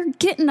out there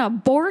getting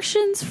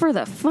abortions for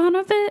the fun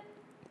of it.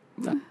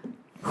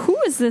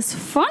 Who is this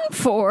fun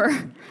for?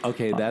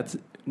 Okay,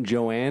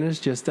 Joanne is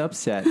just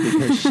upset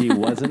because she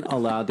wasn't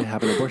allowed to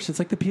have an abortion. It's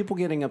like the people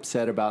getting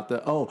upset about they're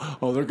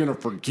going to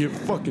forgive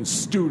fucking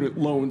student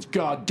loans.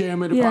 God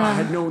damn it. If I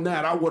had known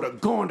that, I would have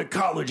gone to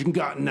college and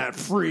gotten that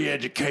free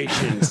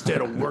education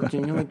instead of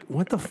working. You're like,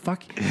 what the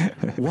fuck?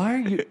 Why are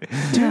you...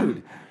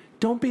 Dude,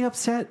 don't be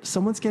upset.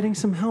 Someone's getting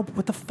some help.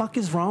 What the fuck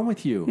is wrong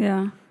with you?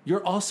 Yeah.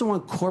 You're also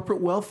on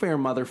corporate welfare,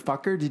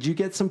 motherfucker. Did you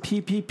get some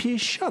PPP?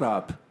 Shut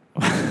up.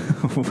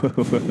 like,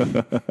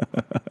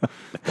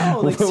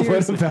 what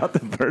seriously. about the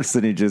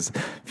person who just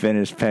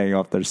finished paying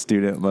off their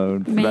student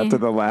loan Me. after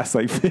the last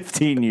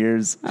 15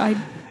 years?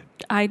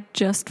 I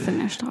just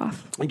finished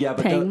off. Yeah,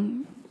 but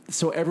paying.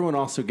 so everyone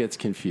also gets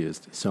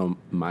confused. So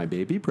my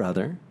baby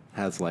brother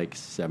has like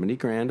 70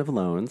 grand of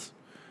loans,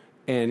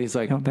 and he's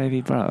like, Your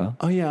baby brother.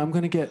 "Oh yeah, I'm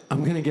gonna get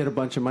a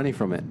bunch of money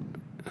from it."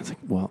 I was like,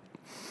 "Well,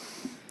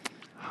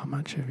 how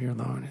much of your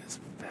loan is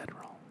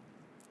federal?"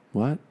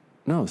 What?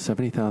 No,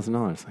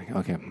 $70,000. Like,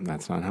 okay,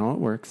 that's not how it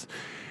works.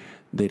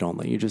 They don't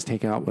let you just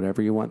take out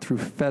whatever you want through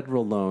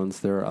federal loans.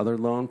 There are other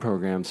loan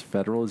programs.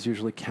 Federal is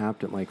usually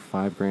capped at like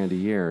 $5,000 a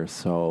year.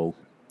 So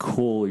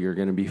cool, you're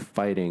going to be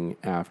fighting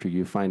after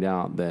you find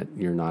out that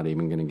you're not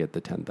even going to get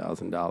the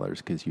 $10,000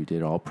 because you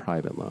did all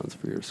private loans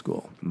for your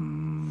school.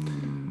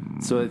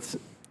 So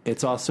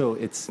it's also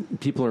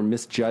people are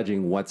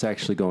misjudging what's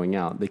actually going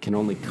out. They can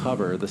only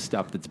cover the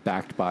stuff that's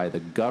backed by the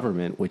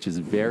government, which is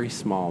very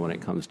small when it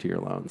comes to your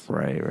loans.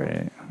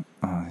 Right.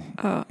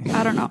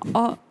 I don't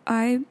know.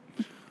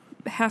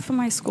 Half of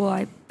my school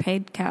I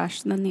paid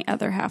cash, and then the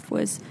other half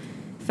was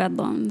Fed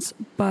loans.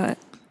 But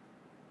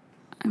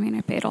I mean, I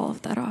paid all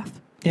of that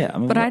off. Yeah, I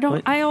mean, but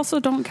I also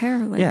don't care.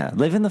 Like, yeah,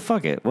 live in the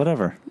Fuggit,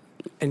 whatever.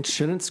 And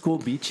shouldn't school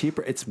be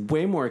cheaper? It's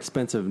way more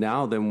expensive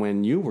now than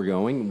when you were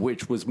going,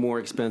 which was more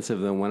expensive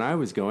than when I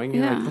was going.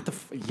 You're like, what the?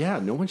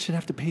 No one should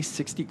have to pay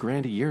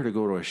 $60,000 a year to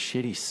go to a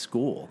shitty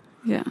school.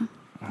 Yeah.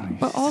 Nice.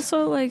 But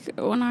also, like,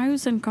 when I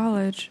was in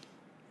college,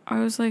 I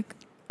was like,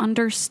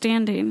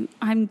 understanding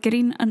I'm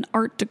getting an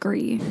art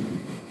degree.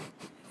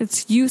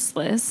 It's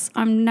useless.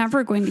 I'm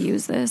never going to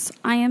use this.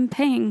 I am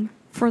paying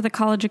for the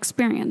college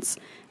experience,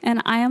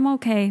 and I am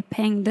okay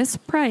paying this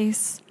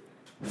price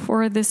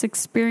for this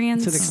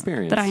experience,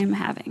 that I am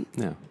having.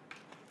 Yeah.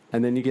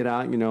 And then you get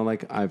out,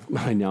 like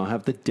I now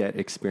have the debt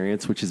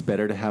experience, which is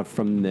better to have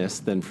from this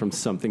than from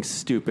something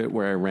stupid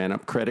where I ran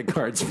up credit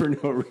cards for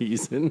no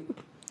reason.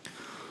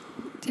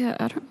 Yeah,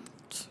 I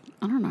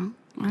don't know.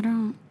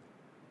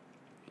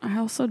 I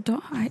also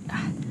don't. I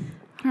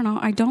don't know.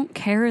 I don't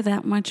care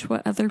that much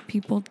what other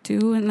people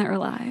do in their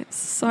lives.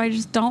 So I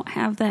just don't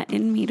have that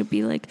in me to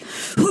be like,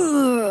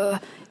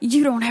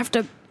 you don't have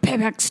to pay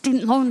back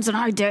student loans, and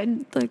I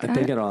did. Like, I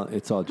think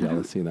it's all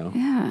jealousy, though.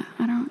 Yeah,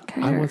 I don't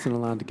care. I wasn't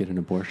allowed to get an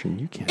abortion.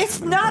 You can't.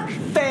 It's not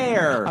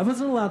fair. I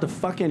wasn't allowed to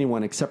fuck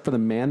anyone except for the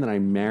man that I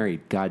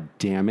married. God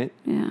damn it.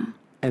 Yeah.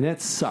 And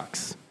that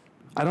sucks.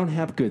 I don't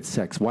have good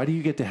sex. Why do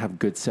you get to have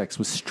good sex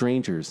with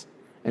strangers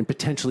and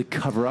potentially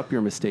cover up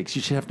your mistakes?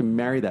 You should have to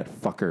marry that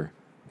fucker.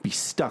 Be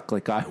stuck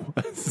like I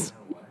was.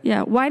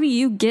 Yeah, why do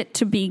you get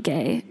to be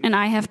gay and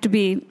I have to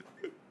be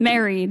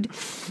married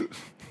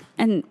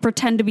and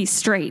pretend to be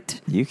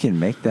straight? You can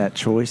make that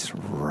choice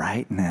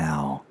right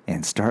now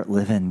and start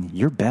living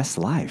your best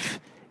life.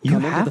 You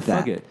Come have into the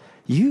that. Fuggit.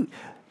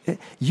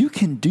 You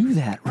can do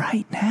that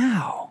right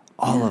now.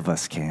 All of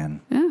us can.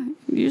 Yeah,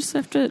 you just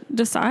have to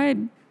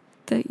decide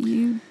that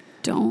you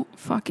don't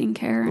fucking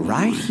care anymore.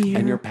 Right here.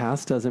 And your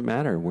past doesn't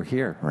matter. We're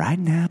here. Right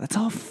now. Let's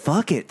all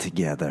fuck it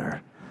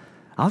together.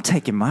 I'm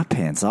taking my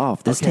pants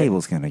off. This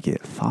table's going to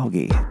get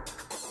foggy.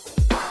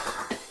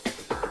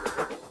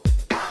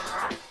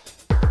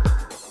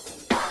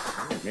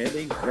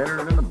 Maybe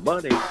better than a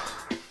buddy.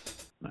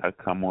 I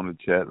come on the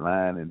chat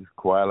line and it's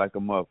quiet like a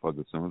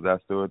motherfucker as soon as I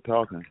start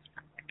talking.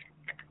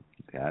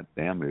 God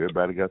damn it,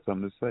 everybody got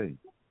something to say.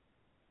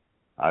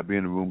 I be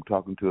in the room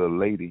talking to a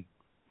lady.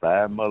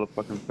 5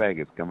 motherfucking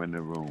faggots come in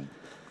the room.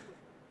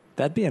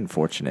 That'd be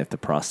unfortunate if the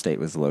prostate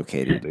was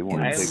located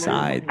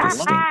inside the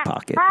stink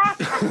pocket.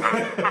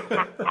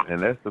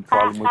 And that's the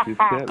problem with this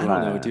chat line.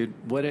 I don't know, dude.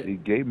 The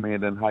gay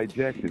man done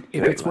hijacked it.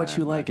 If it's what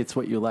you like, it's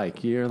what you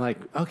like. You're like,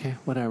 okay,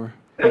 whatever.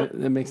 It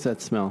makes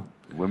that smell.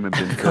 Women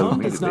been telling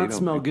me that Does they not don't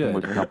smell do too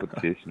good. much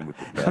competition with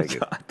the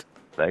faggot.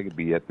 Faggot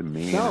be at the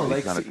men. No, and they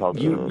like trying to talk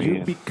to you the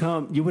men.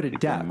 you would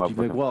adapt. You'd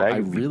be like, well, I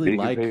really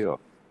like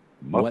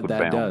what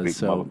that does.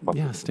 So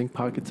yeah, stink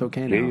pocket's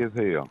okay now. Gay as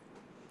hell.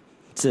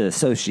 It's an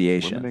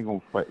association. Women ain't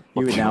gonna fight.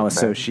 You would now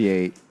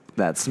associate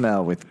that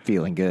smell with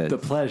feeling good. The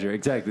pleasure,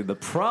 exactly. The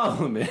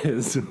problem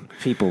is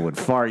people would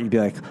fart. You'd be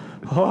like,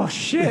 oh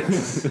shit,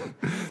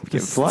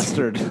 get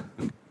flustered.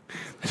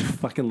 That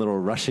fucking little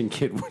Russian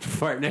kid would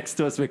fart next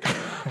to us. Like,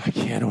 I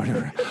can't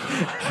order.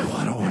 I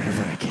want to order,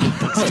 but I can't.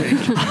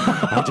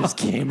 I just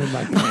came in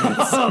my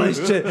pants. Holy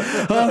shit!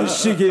 Oh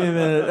shit! Give me a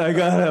minute.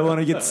 I want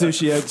to get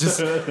sushi.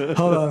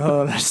 Hold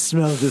on. I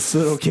smell this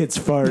little kid's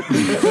fart.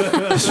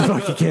 I just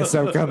fucking can't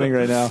stop coming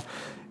right now.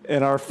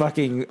 And our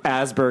fucking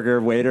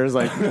Asperger waiter's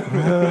like,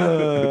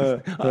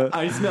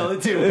 I smell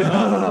it too.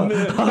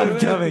 I'm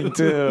coming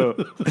too.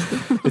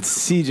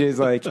 It's CJ's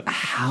like,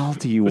 how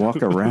do you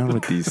walk around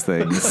with these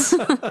things?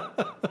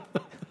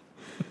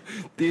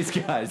 These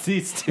guys,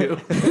 these two.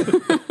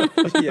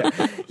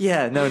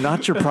 Yeah, no,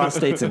 not your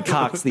prostates and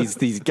cocks.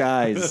 These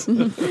guys.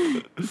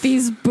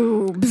 These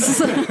boobs.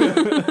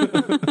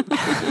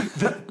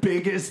 The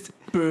biggest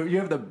boob. You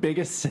have the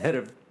biggest set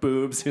of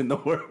boobs in the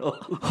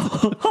world.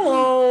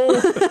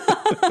 Hello.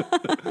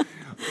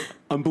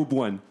 I'm boob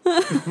one.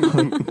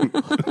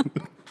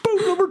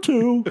 boob number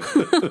 2.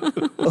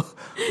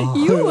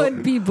 You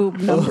would be boob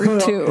number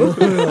 2.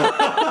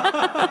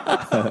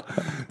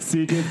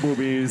 CJ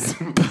boobies.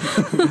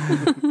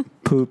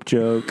 Poop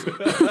joke.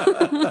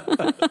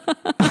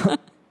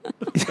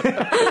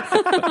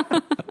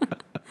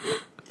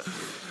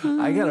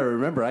 I gotta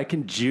remember, I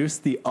can juice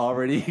the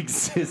already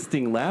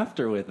existing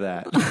laughter with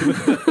that.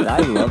 I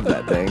love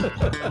that thing.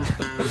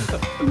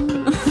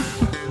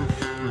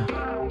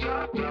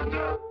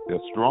 They're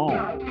strong.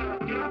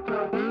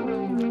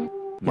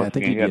 Yeah, I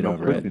think you get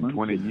over it. In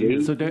 20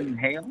 years. So didn't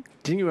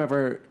you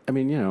ever? I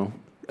mean,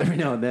 every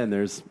now and then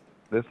there's.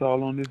 That's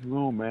all on this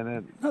room,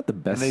 man. Not the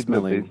best they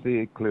smelling. They see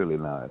it clearly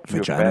now. If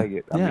you're a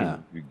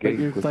Vagina.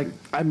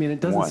 faggot, it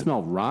doesn't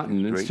smell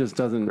rotten. It just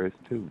doesn't.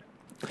 Too.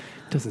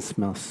 Doesn't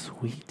smell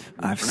sweet.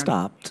 I've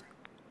stopped.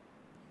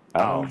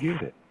 I don't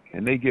get it,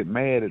 and they get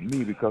mad at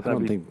me because I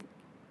don't think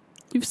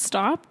you've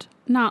stopped.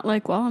 Not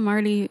like, well, I'm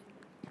already.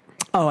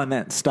 Oh, I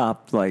meant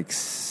stopped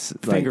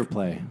finger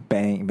play,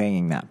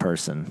 banging that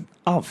person.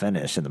 I'll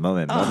finish in the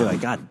moment. But I'll be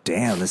like, God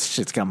damn, this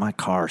shit's got my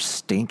car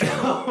stinking.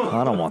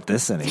 I don't want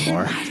this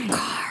anymore.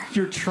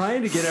 You're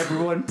trying to get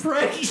everyone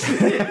pregnant.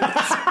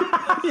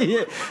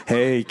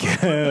 Hey,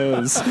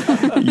 Kevs,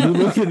 you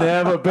looking to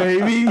have a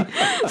baby?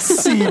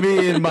 See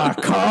me in my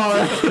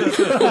car.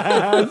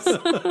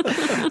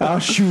 I'll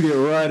shoot it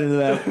right into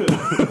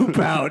that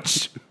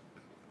pouch.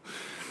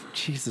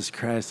 Jesus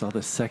Christ, all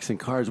this sex in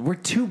cars. We're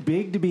too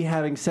big to be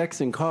having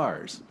sex in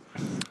cars.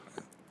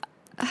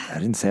 I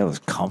didn't say I was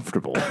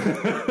comfortable.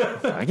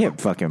 I get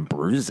fucking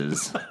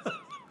bruises.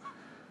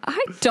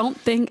 I don't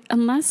think,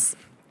 unless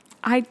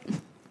I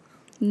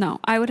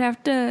would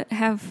have to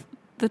have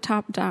the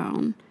top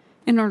down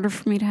in order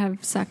for me to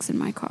have sex in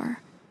my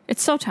car.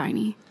 It's so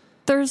tiny.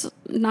 There's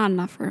not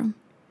enough room.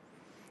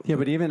 Yeah,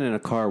 but even in a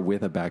car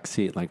with a back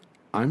seat,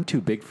 I'm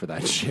too big for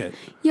that shit.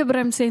 Yeah, but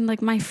I'm saying,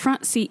 my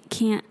front seat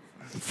can't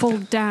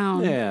fold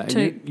down. Yeah,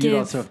 you'd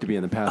also have to be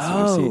in the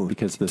passenger seat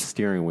because the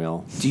steering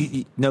wheel. Do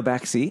you no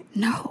back seat?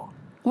 No.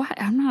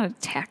 What? I'm not a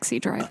taxi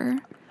driver.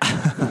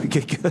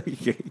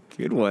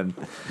 Good one.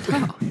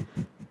 Oh.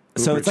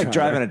 So it's like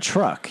driving a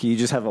truck. You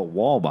just have a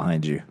wall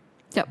behind you.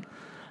 Yep.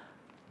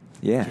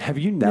 Yeah. Have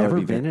you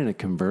never been in a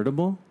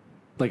convertible?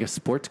 Like a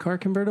sports car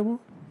convertible?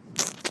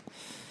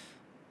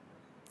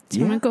 Do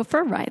you want to go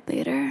for a ride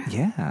later?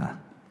 Yeah.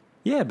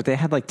 Yeah, but they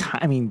had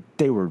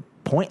they were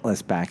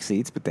pointless back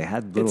seats, but they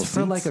had little seats.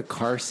 It's for seats. a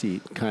car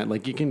seat,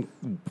 you can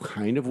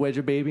kind of wedge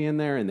a baby in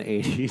there in the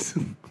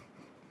 80s.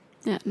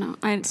 Yeah, no,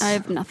 I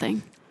have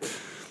nothing.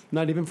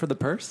 Not even for the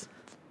purse?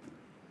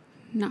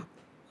 No.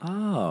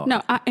 Oh.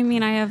 No, I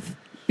mean, I have,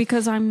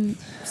 because I'm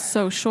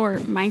so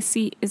short, my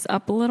seat is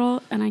up a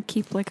little, and I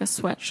keep a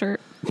sweatshirt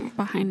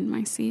behind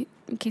my seat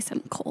in case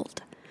I'm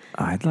cold.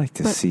 I'd like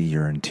to see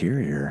your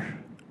interior.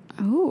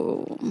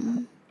 Oh.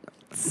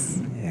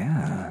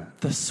 Yeah.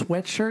 The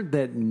sweatshirt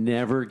that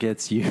never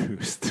gets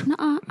used.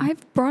 No,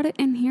 I've brought it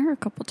in here a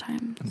couple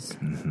times.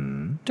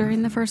 Mm-hmm.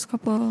 During the first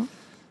couple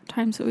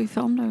times that we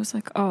filmed, I was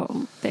like,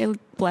 oh, they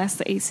blast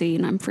the AC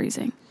and I'm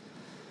freezing.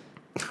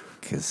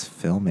 Because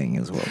filming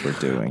is what we're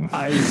doing.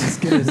 I was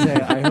just going to say,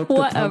 I hope the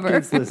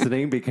pumpkin's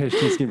listening because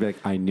she's going to be like,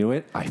 I knew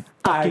it. I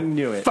fucking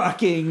knew it.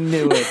 Fucking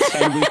knew it.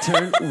 And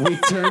we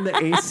turn the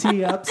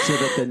AC up so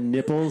that the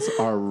nipples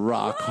are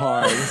rock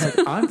hard. It's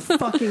like, I'm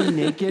fucking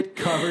naked,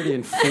 covered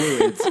in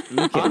fluids.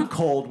 I'm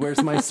cold.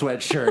 Where's my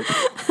sweatshirt?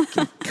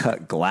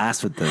 Cut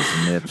glass with those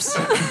nips.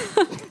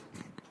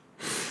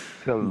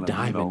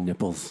 Diamond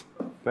nipples.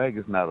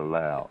 Faggots not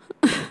allowed.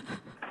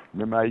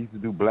 Remember I used to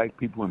do black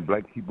people and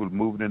black people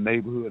moving in the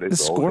neighborhood?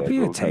 Is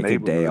Scorpio take a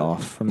day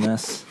off from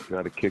this?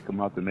 Try to kick them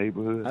out the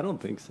neighborhood? I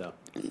don't think so.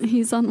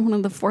 He's on one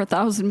of the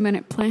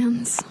 4,000-minute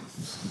plans.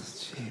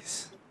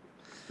 Jeez.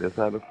 That's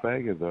how the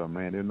faggots are,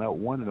 man. They're not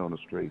wanted on a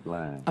straight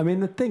line. I mean,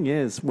 the thing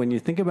is, when you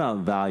think about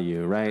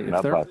value, right?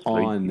 If they're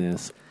on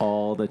this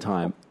all the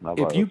time,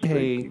 if you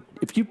paid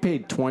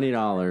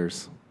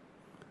 $20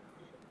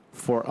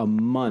 for a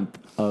month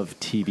of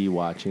TV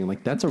watching,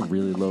 that's a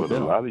really low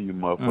bill. A lot of you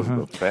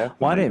motherfuckers are fascinated.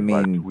 Well, I didn't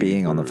mean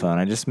being on the phone.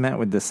 I just meant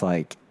with this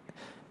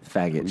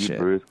faggot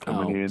shit.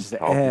 Just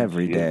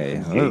every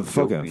day. Oh,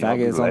 fucking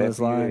faggots on this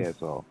line.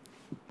 It's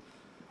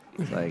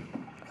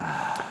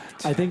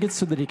I think it's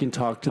so that he can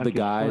talk to the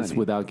guys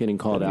without getting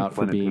called out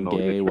for being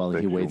gay while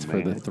he waits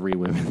for the 3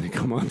 women to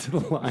come onto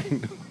the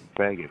line.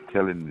 Faggot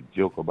telling the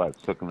joke about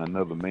sucking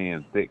another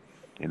man's dick,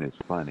 and it's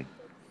funny.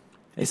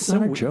 It's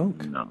not a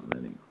joke. No,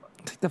 that ain't.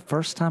 I think the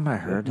first time I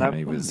heard him,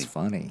 he was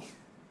funny.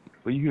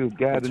 Well, you hear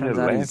guys in there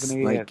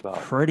laughing their ass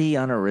off. Pretty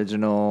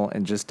unoriginal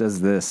and just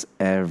does this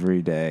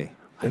every day.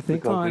 I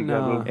think on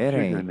it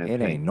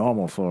ain't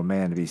normal for a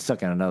man to be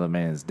sucking another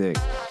man's dick.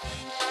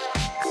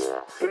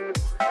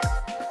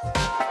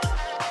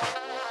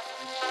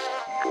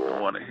 I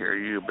want to hear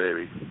you,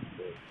 baby.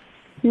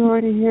 You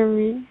want to hear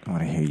me? I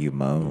want to hear you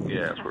moan.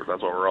 Yes,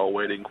 that's why we're all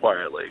waiting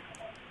quietly.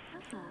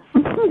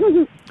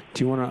 Do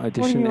you want to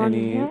audition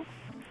any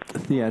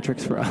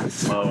theatrics for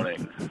us?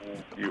 Moaning.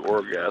 You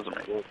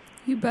orgasming.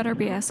 You better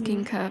be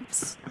asking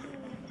Kevs.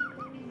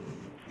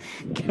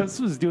 Kevs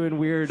was doing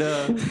weird.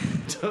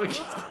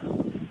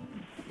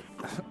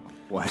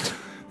 What?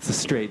 It's a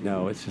straight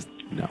no. It's just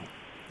no.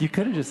 You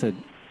could have just said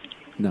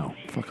no.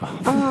 Fuck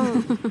off.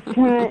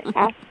 Can I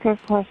ask a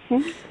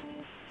question?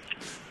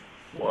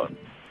 What?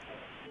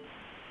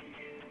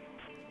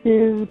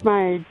 Is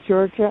my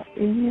Georgia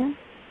in here?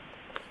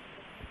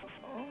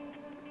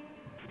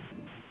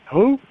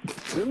 Who?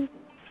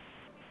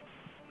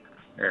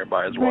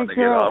 Everybody's wanting to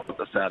get off with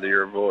the sound of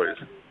your voice.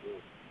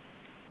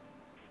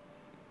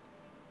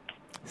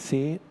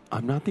 See,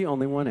 I'm not the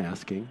only one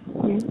asking.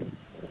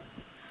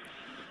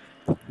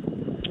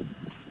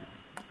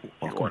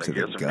 You want to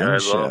get some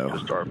guys off,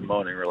 just start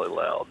moaning really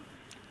loud.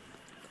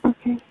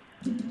 Okay.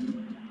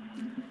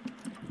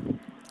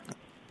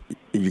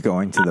 You're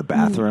going to the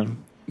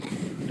bathroom?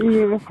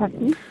 You gonna fuck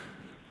me?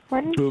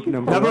 Boob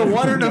number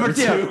one or number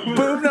two?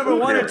 Boob number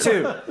 1 or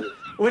 2?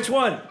 Which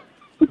one?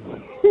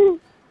 You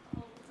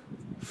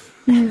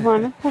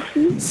wanna fuck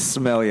me?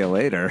 Smell you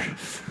later.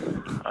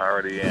 I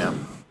already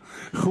am.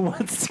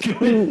 What's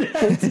going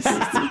next?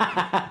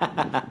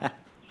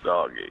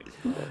 Doggy.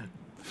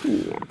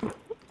 Yeah.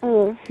 I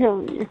love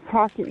feeling your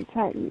cock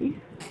inside me.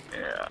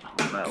 Yeah,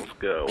 now let's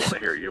go. I want to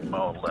hear you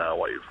moan loud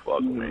while you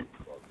fuck me.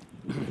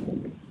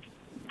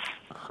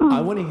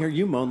 I want to hear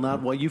you moan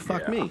loud while you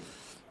fuck me.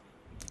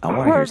 I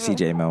want to hear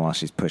CJ moan while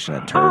she's pushing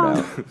a turd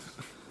out.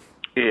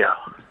 Yeah.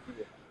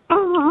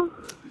 Oh,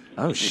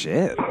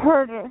 shit.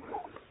 Heard it.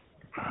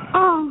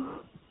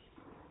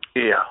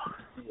 Yeah.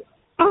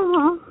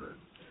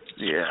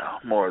 Yeah,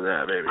 more of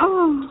that, baby.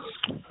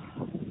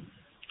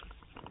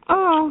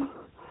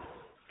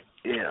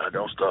 Yeah,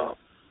 don't stop.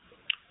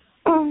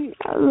 I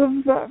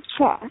love that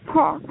fat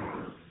cock.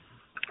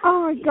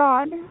 Oh my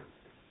god.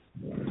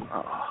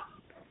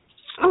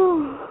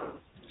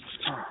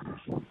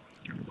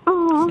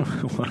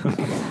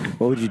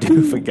 What would you do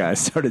if a guy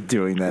started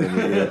doing that in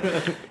your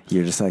ear?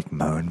 You're just like,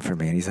 moan for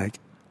me. And he's like,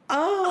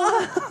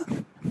 I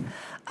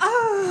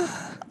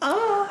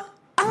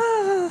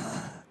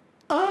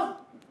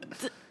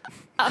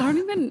don't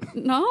even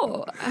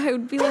know. I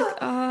would be like,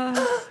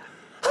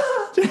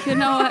 you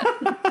know what?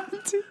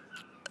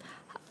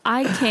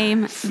 I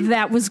came.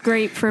 That was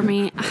great for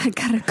me. I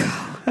gotta go.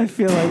 I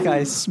feel like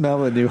I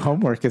smell a new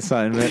homework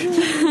assignment.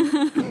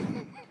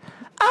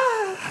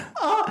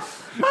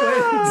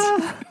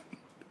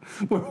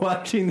 We're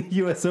watching the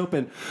U.S.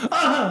 Open.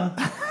 I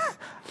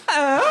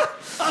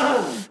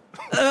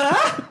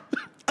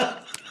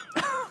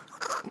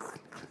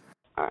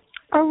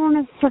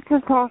want to suck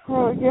your cock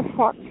while I get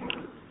fucked.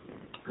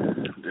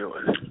 Do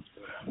it.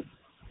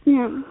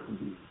 Yeah.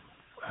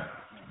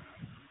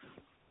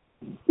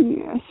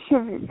 Yeah,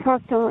 shove your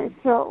cock down my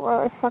throat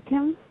while I fuck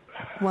him.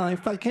 While I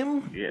fuck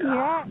him?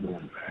 Yeah.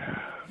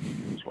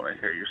 Just want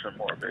to hear you some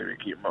more, baby.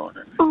 Keep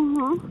moaning.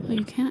 Well,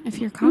 you can't if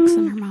your cock's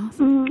in her mouth.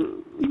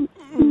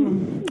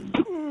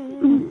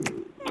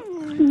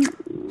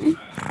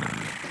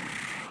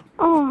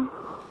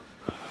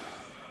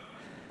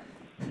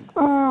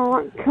 I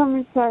want to come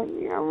inside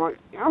me. I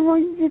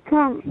want you to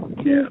come.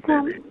 Can you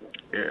come? Baby.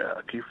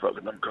 Yeah, keep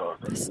fucking them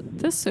cocks.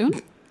 This soon?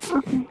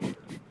 Okay.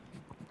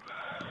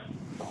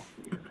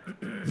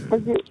 I'll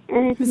do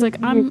anything. He's like,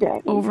 I'm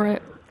over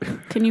it.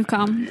 Can you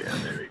come? Yeah,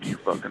 baby, keep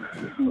fucking it.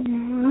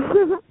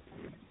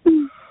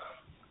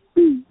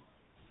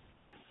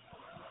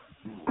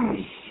 Oh,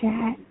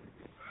 shit.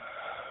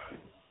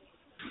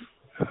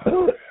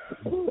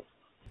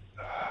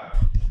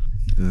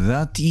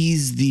 That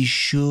is the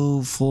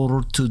show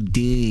for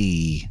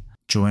today.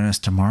 Join us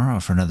tomorrow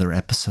for another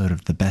episode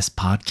of the best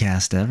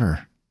podcast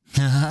ever.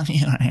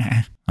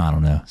 I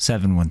don't know.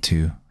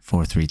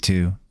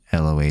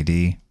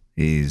 712-432-LOAD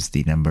is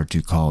the number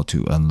to call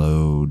to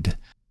unload.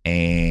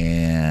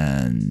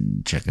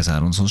 And check us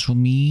out on social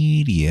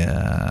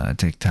media.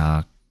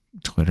 TikTok,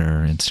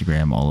 Twitter,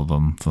 Instagram, all of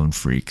them. Phone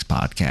Freaks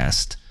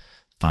Podcast.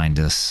 Find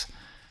us.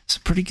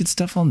 Some pretty good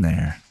stuff on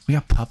there. We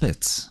got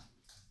puppets.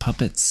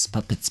 Puppets.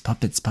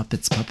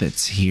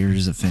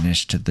 Here's a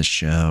finish to the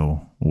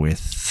show with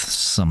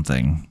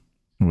something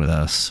with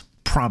us.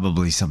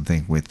 Probably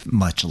something with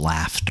much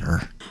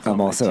laughter.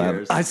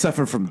 I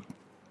suffer from...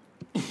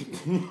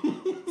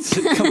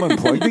 Come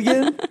unplugged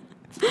again?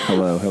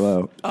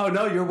 Hello. Oh,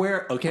 no, you're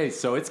wearing... Okay,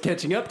 so it's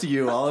catching up to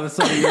you. All of a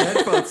sudden, your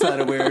headphones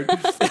sounded weird.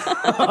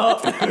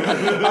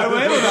 I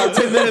went about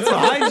 10 minutes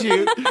behind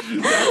you.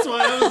 That's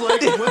why I was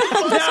like, what the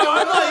fuck's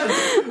going on?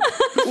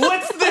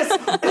 What's this?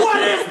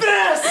 What is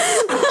this?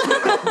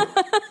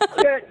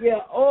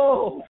 Yeah.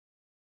 Oh.